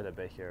swinging quite a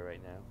bit here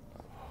right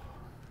now.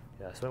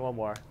 Yeah, swing one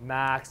more.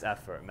 Max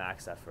effort,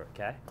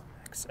 okay?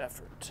 Max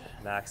effort.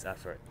 Max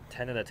effort.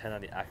 10 out of 10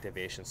 on the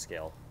activation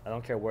scale. I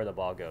don't care where the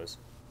ball goes.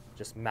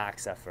 Just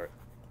max effort.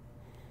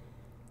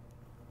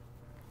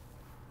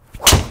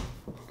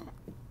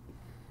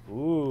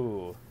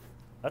 Ooh,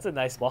 that's a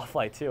nice ball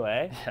flight too,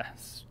 eh? Yeah,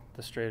 it's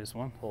the straightest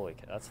one. Holy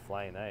cow, that's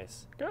flying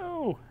nice.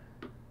 Go!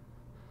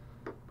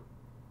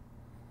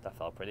 That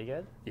felt pretty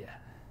good. Yeah.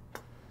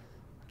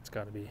 It's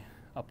got to be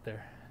up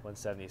there.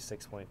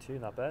 176.2,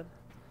 not bad.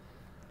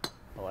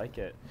 I like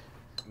it.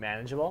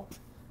 Manageable.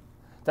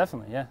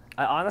 Definitely, yeah.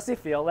 I honestly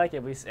feel like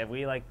if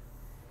we like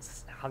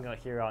hung out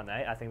here all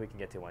night, I think we can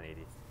get to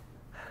 180.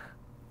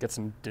 Get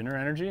some dinner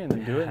energy and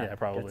then do it? Yeah,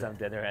 probably. Get some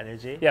dinner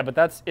energy. Yeah,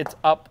 but it's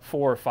up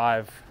 4 or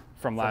 5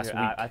 from last week.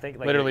 I think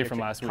like literally you're from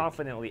last week.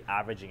 Confidently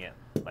averaging it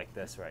like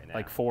this right now.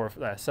 Like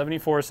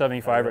 74,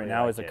 75 really right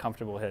now like is a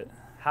comfortable hit.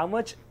 How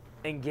much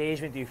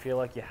engagement do you feel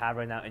like you have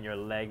right now in your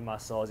leg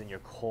muscles, in your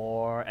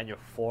core, and your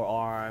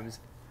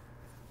forearms?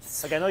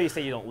 Like I know you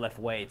say you don't lift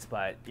weights,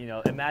 but you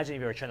know, imagine if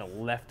you were trying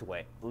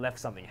to lift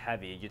something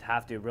heavy, you'd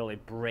have to really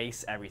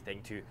brace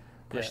everything to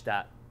push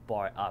that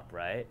bar up,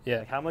 right? Yeah.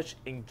 Like how much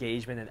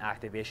engagement and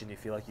activation do you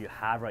feel like you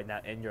have right now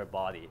in your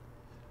body?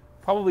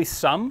 Probably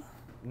some.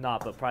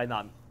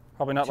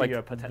 Probably not like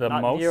the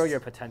not most. near your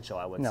potential,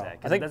 I would say,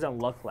 because it doesn't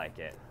look like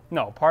it.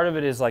 No, part of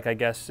it is like I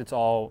guess it's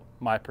all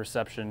my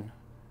perception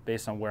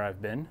based on where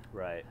I've been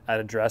at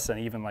address and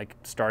even like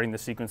starting the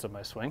sequence of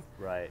my swing.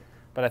 Right.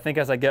 But I think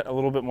as I get a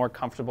little bit more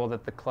comfortable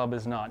that the club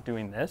is not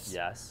doing this,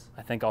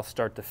 I think I'll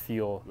start to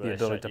feel the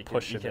ability to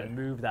push it. You can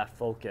move that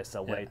focus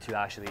away to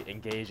actually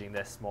engaging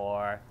this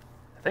more.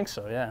 I think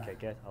so, yeah. Okay,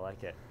 good. I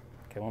like it.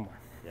 Okay, one more.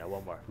 Yeah,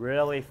 one more.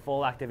 Really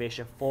full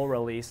activation, full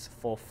release,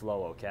 full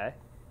flow, okay?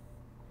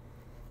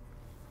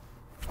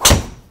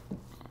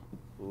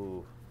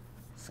 Ooh,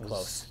 it's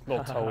close. A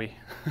little toe-y.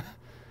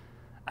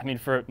 I mean,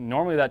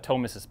 normally that toe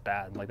miss is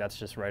bad. Like, that's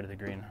just right of the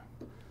green.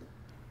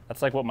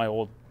 That's like what my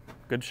old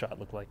good shot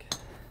looked like.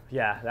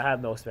 Yeah, that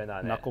had no spin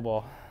on it.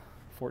 Knuckleball,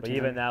 14. But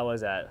even that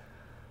was at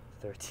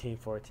 13,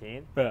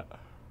 14. Yeah.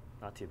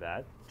 Not too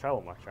bad. Try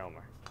one more,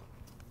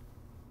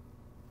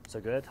 So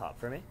good at top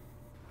for me.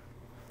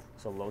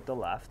 So load the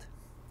left.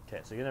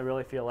 Okay, so you're gonna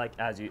really feel like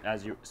as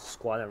you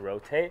squat and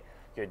rotate,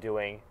 you're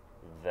doing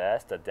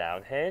this, the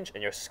down hinge,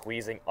 and you're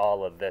squeezing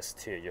all of this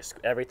too.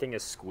 Everything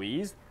is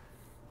squeezed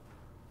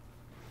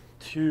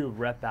to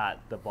rip at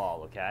the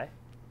ball, okay?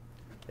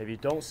 If you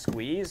don't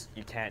squeeze,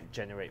 you can't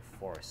generate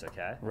force,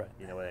 okay? Right.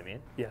 You know what I mean?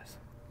 Yes.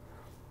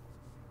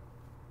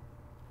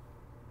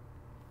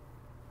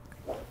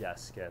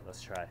 Yes, good,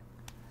 let's try.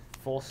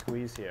 Full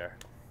squeeze here.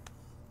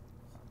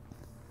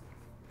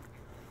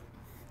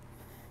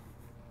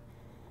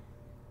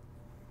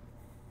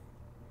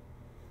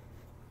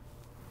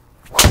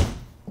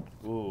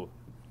 Ooh.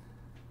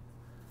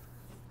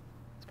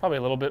 It's probably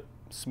a little bit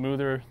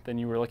smoother than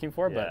you were looking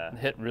for, but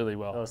hit really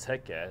well. It was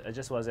hit good. It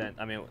just wasn't,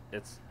 I mean,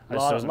 it's a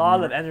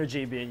lot of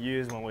energy being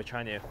used when we're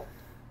trying to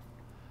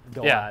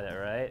go at it,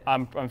 right?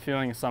 I'm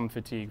feeling some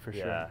fatigue for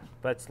sure. Yeah,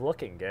 but it's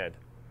looking good.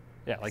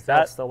 Yeah, like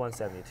That's still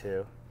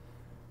 172.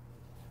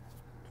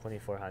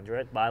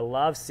 2400. But I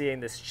love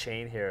seeing this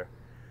chain here.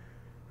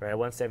 Right,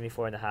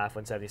 174 and a half,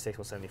 176,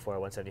 174,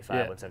 175,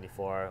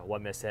 174,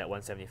 one miss hit,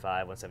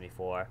 175,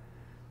 174,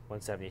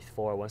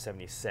 174,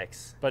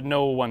 176. But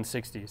no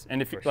 160s.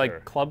 And if you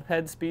like club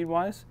head speed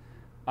wise,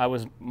 I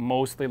was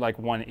mostly like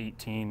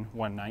 118,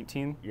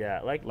 119.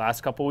 Yeah, like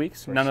last couple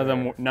weeks. None of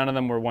them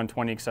were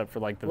 120 except for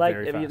like the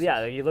very fast.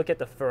 Yeah, you look at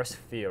the first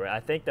few. Right? I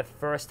think the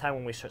first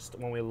time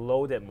when we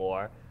loaded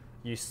more,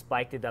 you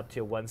spiked it up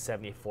to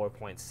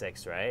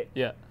 174.6, right?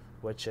 Yeah.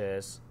 Which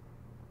is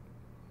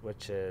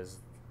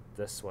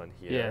this one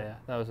here. Yeah,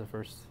 that was the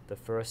first. The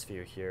first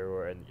few here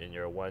were in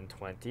your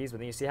 120s, but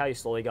then you see how you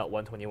slowly got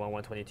 121,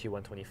 122,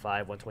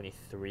 125,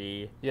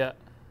 123. Yeah.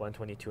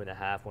 122 and a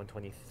half,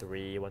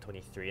 123,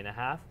 123 and a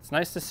half. It's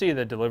nice to see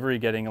the delivery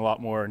getting a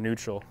lot more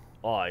neutral.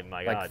 Oh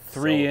my God. Like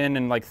three in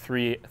and like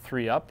three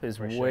up is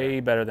way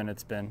better than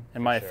it's been.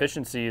 And my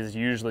efficiency is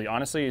usually,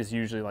 honestly,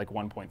 like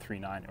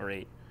 1.39 or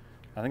 8.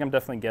 I think I'm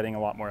definitely getting a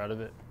lot more out of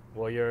it.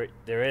 Well,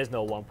 there is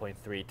no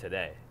 1.3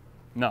 today.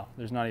 No,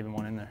 there's not even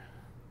one in there.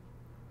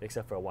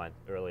 Except for one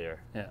earlier.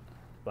 Yeah.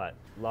 But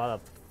a lot of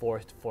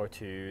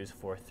 4.2s,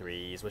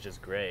 4.3s, which is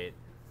great.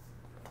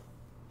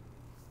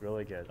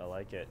 Really good. I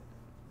like it.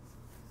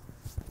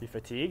 You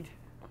fatigued?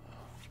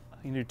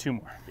 I can do 2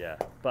 more. Yeah.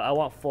 But I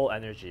want full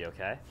energy,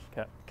 okay?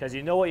 Okay. Because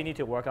you know what you need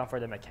to work on for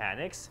the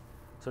mechanics.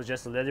 So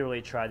just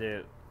literally try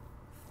to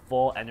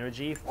full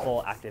energy,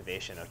 full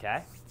activation,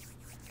 okay?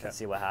 Let's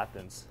see what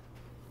happens.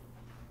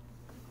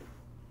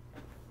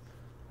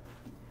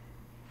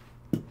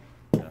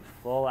 Yeah,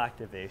 full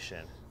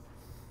activation.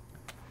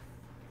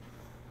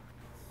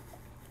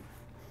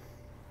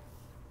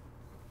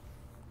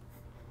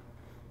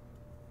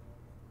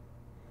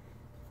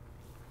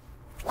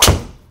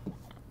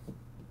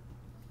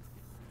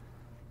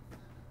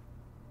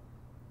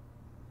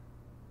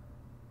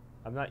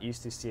 I'm not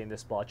used to seeing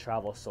this ball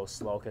travel so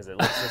slow because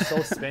it's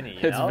so spinny.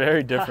 You It's know?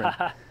 very different.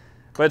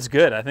 But it's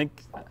good. I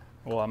think,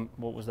 well,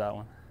 what was that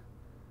one?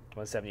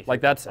 173. Like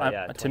that's,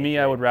 yeah, to me,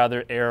 I would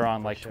rather err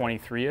on like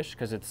 23-ish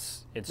because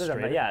it's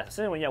straight. Yeah,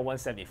 especially when you're at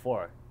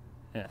 174.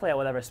 Yeah. Play at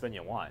whatever spin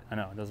you want. I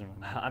know, it doesn't really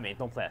matter. I mean,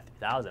 don't play at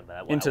 3,000,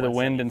 but Into the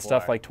wind and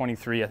stuff like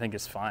 23, I think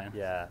is fine.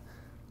 Yeah,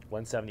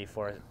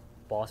 174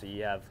 ball, so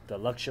you have the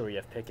luxury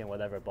of picking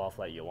whatever ball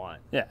flight you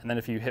want. Yeah, and then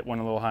if you hit one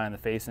a little high in the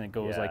face and it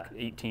goes like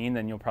 18,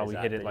 then you'll probably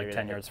hit it like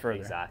 10 yards further.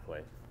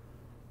 Exactly.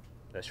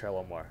 Let's try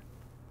one more.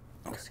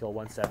 Let's go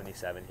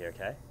 177 here,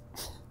 okay?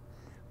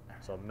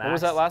 So max. What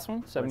was that last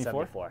one? 74?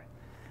 174.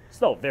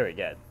 Slow, very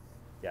good.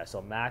 Yeah,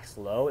 so max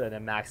load and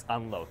then max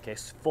unload. Okay,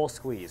 full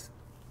squeeze.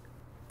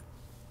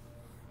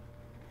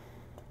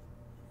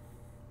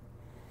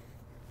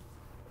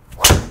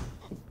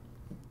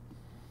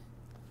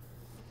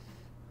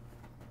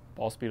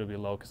 Ball speed will be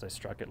low because I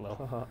struck it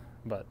low.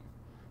 But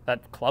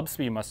that club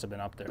speed must have been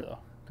up there though,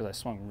 because I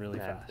swung really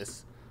fast.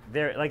 It's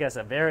very, like I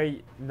said,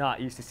 very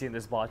not used to seeing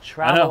this ball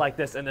travel like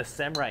this in the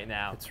sim right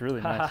now. It's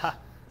really nice.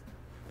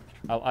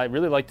 I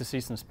really like to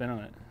see some spin on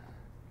it.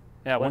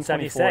 Yeah,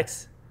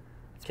 176.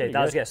 Okay, that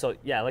was good. good. So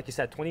yeah, like you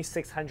said,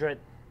 2,600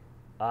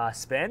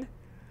 spin.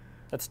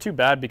 That's too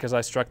bad because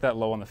I struck that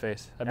low on the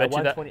face. I bet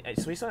you that.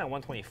 So we swung at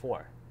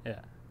 124. Yeah,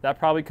 that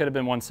probably could have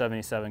been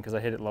 177 because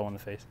I hit it low on the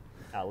face.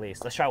 At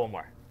least. Let's try one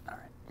more.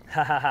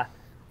 All right.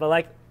 But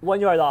like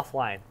 1 yard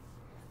offline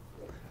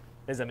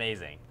is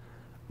amazing.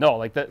 No,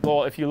 like that.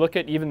 Well, if you look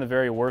at even the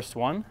very worst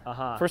one,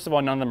 Uh-huh. first of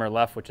all, none of them are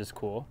left, which is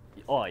cool.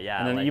 Oh yeah.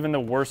 And then like, even the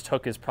worst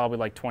hook is probably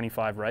like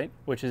 25 right,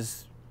 which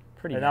is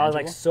pretty. and that was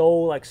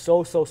manageable. like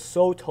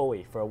so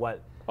toey for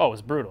what Oh, it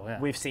was brutal. Yeah.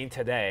 we've seen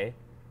today.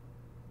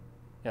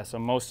 Yeah. So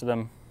most of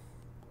them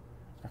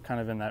are kind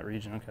of in that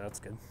region. Okay, that's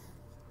good.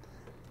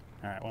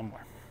 All right, one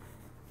more.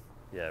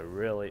 Yeah,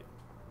 really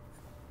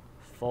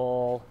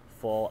full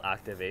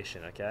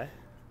activation, okay?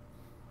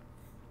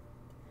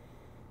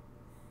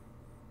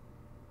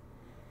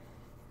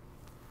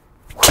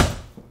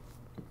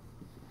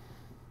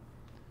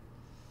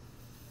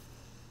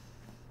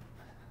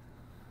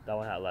 That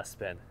one had less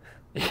spin.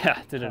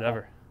 Yeah, did it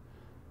ever.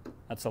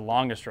 That's the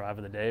longest drive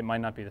of the day. It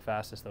might not be the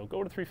fastest though.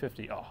 Go to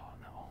 350. Oh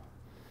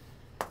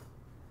no.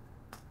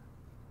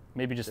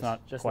 Maybe just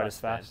not quite as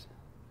fast.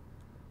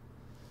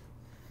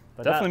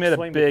 But Definitely made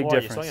a big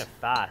difference. You swung it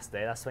fast,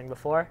 eh? That swing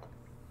before?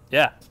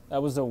 Yeah,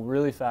 that was a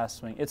really fast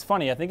swing. It's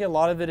funny. I think a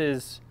lot of it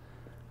is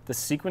the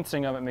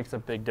sequencing of it makes a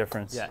big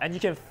difference. Yeah, and you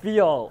can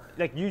feel,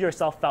 like you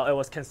yourself felt it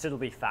was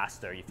considerably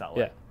faster, you felt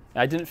like.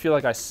 Yeah, I didn't feel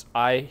like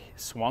I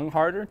swung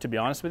harder, to be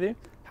honest with you.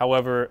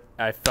 However,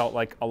 I felt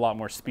like a lot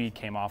more speed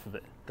came off of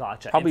it.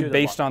 Gotcha. Probably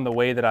based on the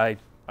way that I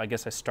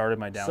guess I started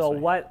my downswing. So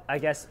what, I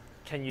guess,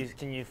 can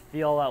you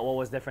feel out what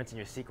was different in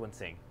your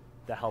sequencing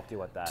that helped you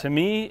with that? To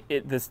me,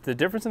 the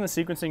difference in the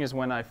sequencing is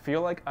when I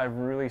feel like I've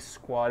really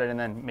squatted and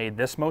then made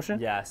this motion.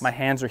 Yes. My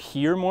hands are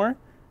here more.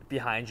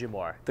 Behind you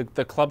more.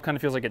 The club kind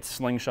of feels like it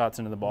slingshots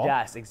into the ball.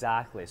 Yes,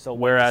 exactly. So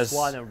whereas when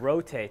you squat and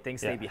rotate, things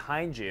stay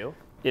behind you.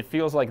 It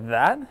feels like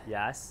that.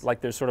 Yes.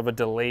 Like there's sort of a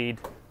delayed.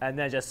 And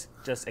then just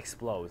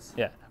explodes.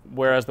 Yeah.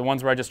 Whereas the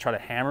ones where I just try to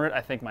hammer it,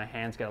 I think my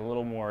hands get a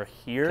little more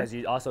here. Because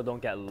you also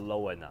don't get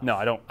low enough. No,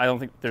 I don't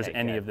think there's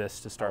any of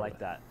this to start I like with.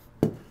 that.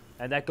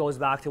 And that goes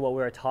back to what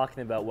we were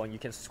talking about when you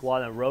can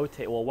squat and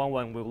rotate. Well,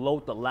 when we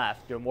load the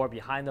left, you're more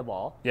behind the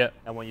ball. Yeah.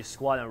 And when you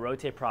squat and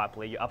rotate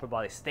properly, your upper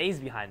body stays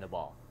behind the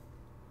ball.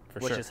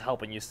 Which is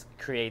helping you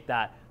create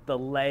that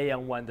delay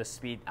on when the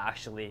speed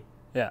actually.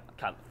 Yeah.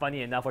 Kind of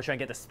funny enough, we're trying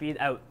to get the speed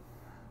out.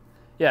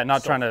 Yeah,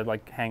 not trying to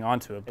like hang on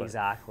to it. But.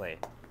 Exactly.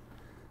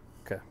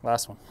 Okay,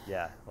 last one.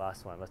 Yeah,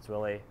 last one. Let's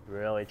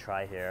really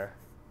try here.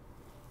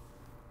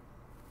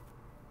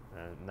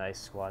 Nice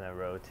squat and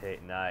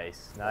rotate.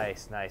 Nice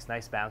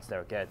bounce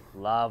there. Good.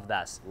 Love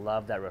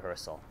that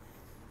rehearsal.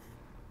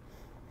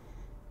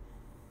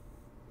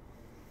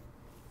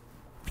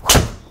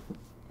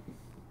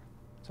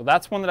 So So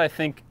that's one that I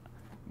think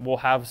will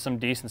have some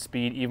decent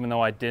speed, even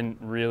though I didn't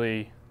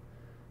really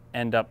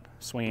end up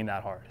swinging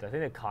that hard. I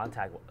think the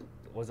contact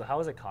how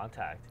was the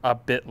contact? A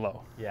bit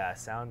low. Yeah, it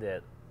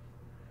sounded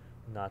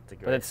not the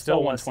great. But it's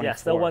still 124. Yeah,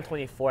 still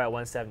 124 at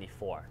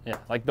 174. Yeah,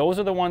 like those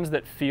are the ones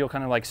that feel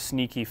kind of like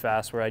sneaky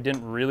fast, where I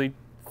didn't really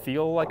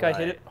feel like I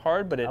hit it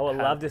hard, but I would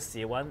love to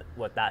see one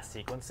with that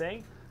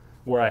sequencing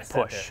where I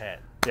center push. hit.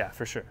 Yeah,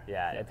 for sure.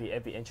 Yeah,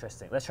 it'd be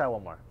interesting. Let's try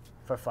one more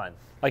for fun.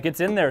 Like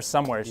it's in there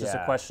somewhere. It's just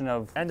a question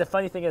of. And the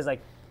funny thing is,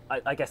 like,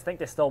 I guess think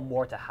there's still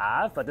more to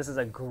have, but this is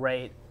a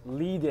great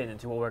lead-in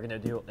into what we're gonna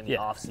do in the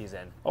off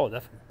season. Oh,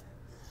 definitely.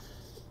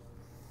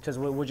 Because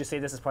would you say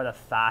this is probably the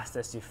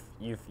fastest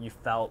you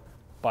felt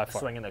by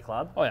far swinging the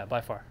club? Oh yeah, by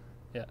far.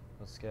 Yeah,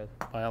 that's good.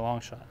 By a long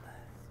shot.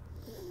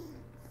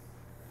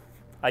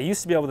 I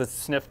used to be able to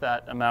sniff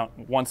that amount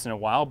once in a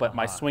while, but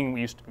my swing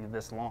used to be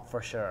this long.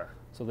 For sure.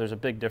 So there's a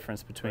big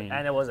difference between.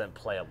 And it wasn't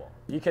playable.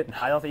 You could.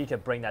 I don't think you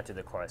could bring that to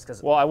the course,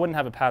 because. Well, I wouldn't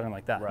have a pattern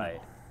like that. Right.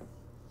 No.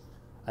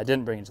 I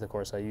didn't bring it to the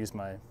course. I used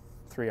my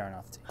 3-iron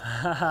off the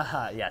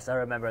tee. Yes, I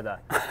remember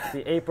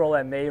the April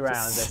and May round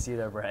at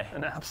Cedar Brae.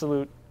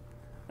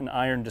 An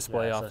iron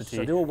display off the tee.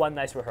 So do one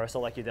nice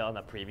rehearsal like you did on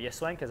the previous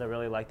swing, because I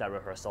really like that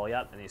rehearsal.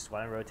 Yep, and you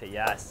sweat and rotate.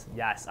 Yes,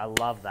 yes, I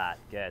love that.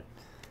 Good.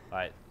 All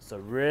right, so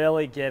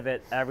really give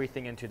it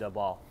everything into the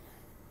ball.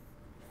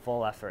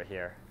 Full effort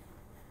here.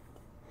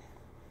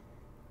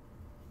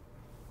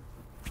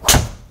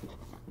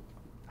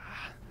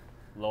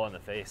 Low on the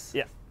face.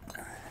 Yeah.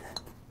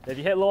 If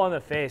you hit low on the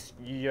face,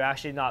 you're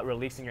actually not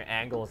releasing your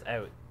angles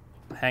out.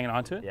 Hanging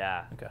on to it?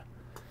 Yeah. Okay.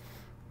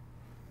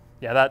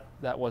 Yeah,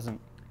 that wasn't.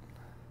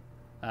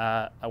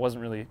 I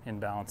wasn't really in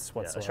balance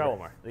whatsoever. Yeah, let's try one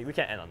more. We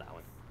can't end on that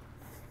one.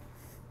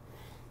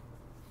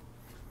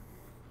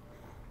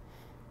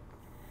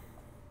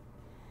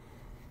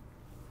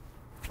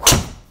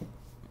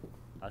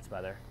 That's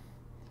better.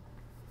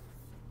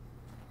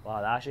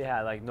 Wow, that actually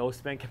had like no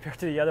spin compared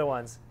to the other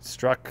ones.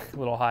 Struck a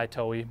little high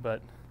toey,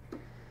 but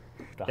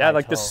yeah,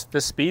 like the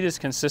speed is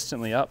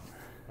consistently up.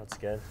 That's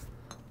good.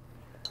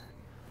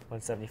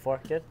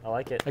 174, good. I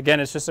like it. Again,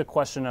 it's just a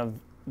question of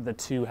the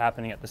two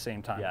happening at the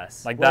same time.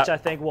 Yes, like which I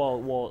think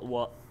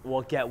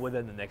we'll get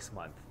within the next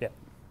month. Yeah,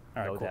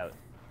 all right, no cool. doubt.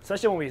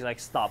 Especially when we like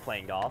stop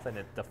playing golf and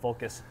the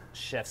focus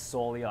shifts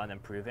solely on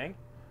improving.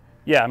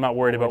 Yeah, I'm not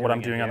worried about what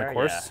I'm doing on the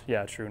course.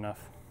 Yeah, true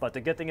enough. But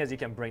the good thing is you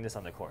can bring this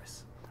on the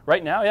course.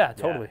 Right now, yeah,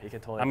 totally. Yeah, you can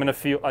totally. I'm gonna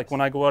feel like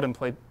when I go out and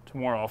play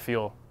tomorrow, I'll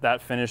feel that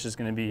finish is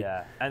gonna be.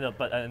 Yeah, and the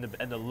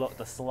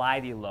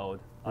slidey load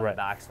on the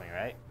backswing,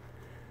 right?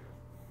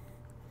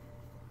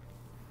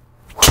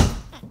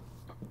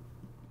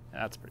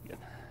 That's pretty good.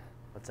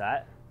 What's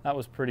that? That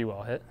was pretty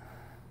well hit.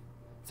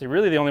 See,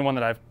 really the only one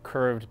that I've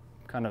curved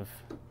kind of.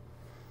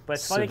 But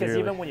it's funny because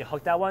even when you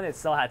hooked that one, it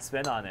still had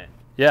spin on it.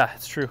 Yeah,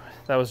 it's true.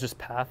 That was just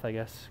path, I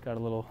guess. Got a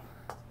little.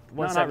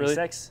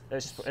 176. No,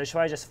 it's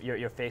probably just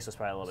your face was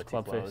probably a little bit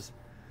too close. Face.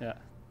 Yeah.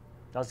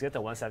 That was good.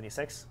 The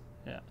 176.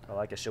 Yeah. I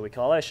like it. Should we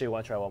call it? Or should we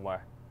want to try one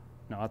more?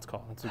 No, let's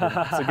call it. It's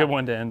a good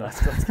one to end on.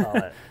 Let's call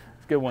it.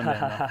 It's a good one to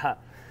end on.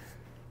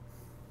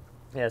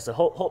 Yeah. So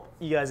hope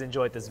you guys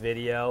enjoyed this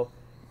video.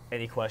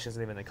 Any questions,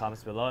 leave in the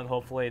comments below, and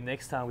hopefully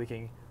next time we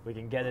can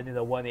get into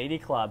the 180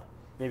 club.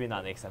 Maybe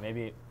not next time.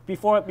 Maybe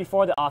before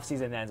the off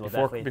season ends.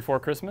 Before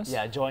Christmas.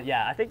 Yeah, join.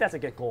 Yeah, I think that's a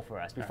good goal for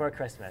us. Before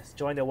Christmas,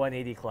 join the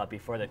 180 club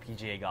before the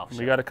PGA golf show.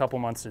 We got a couple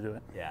months to do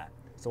it. Yeah.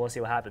 So we'll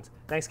see what happens.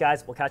 Thanks,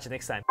 guys. We'll catch you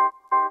next time.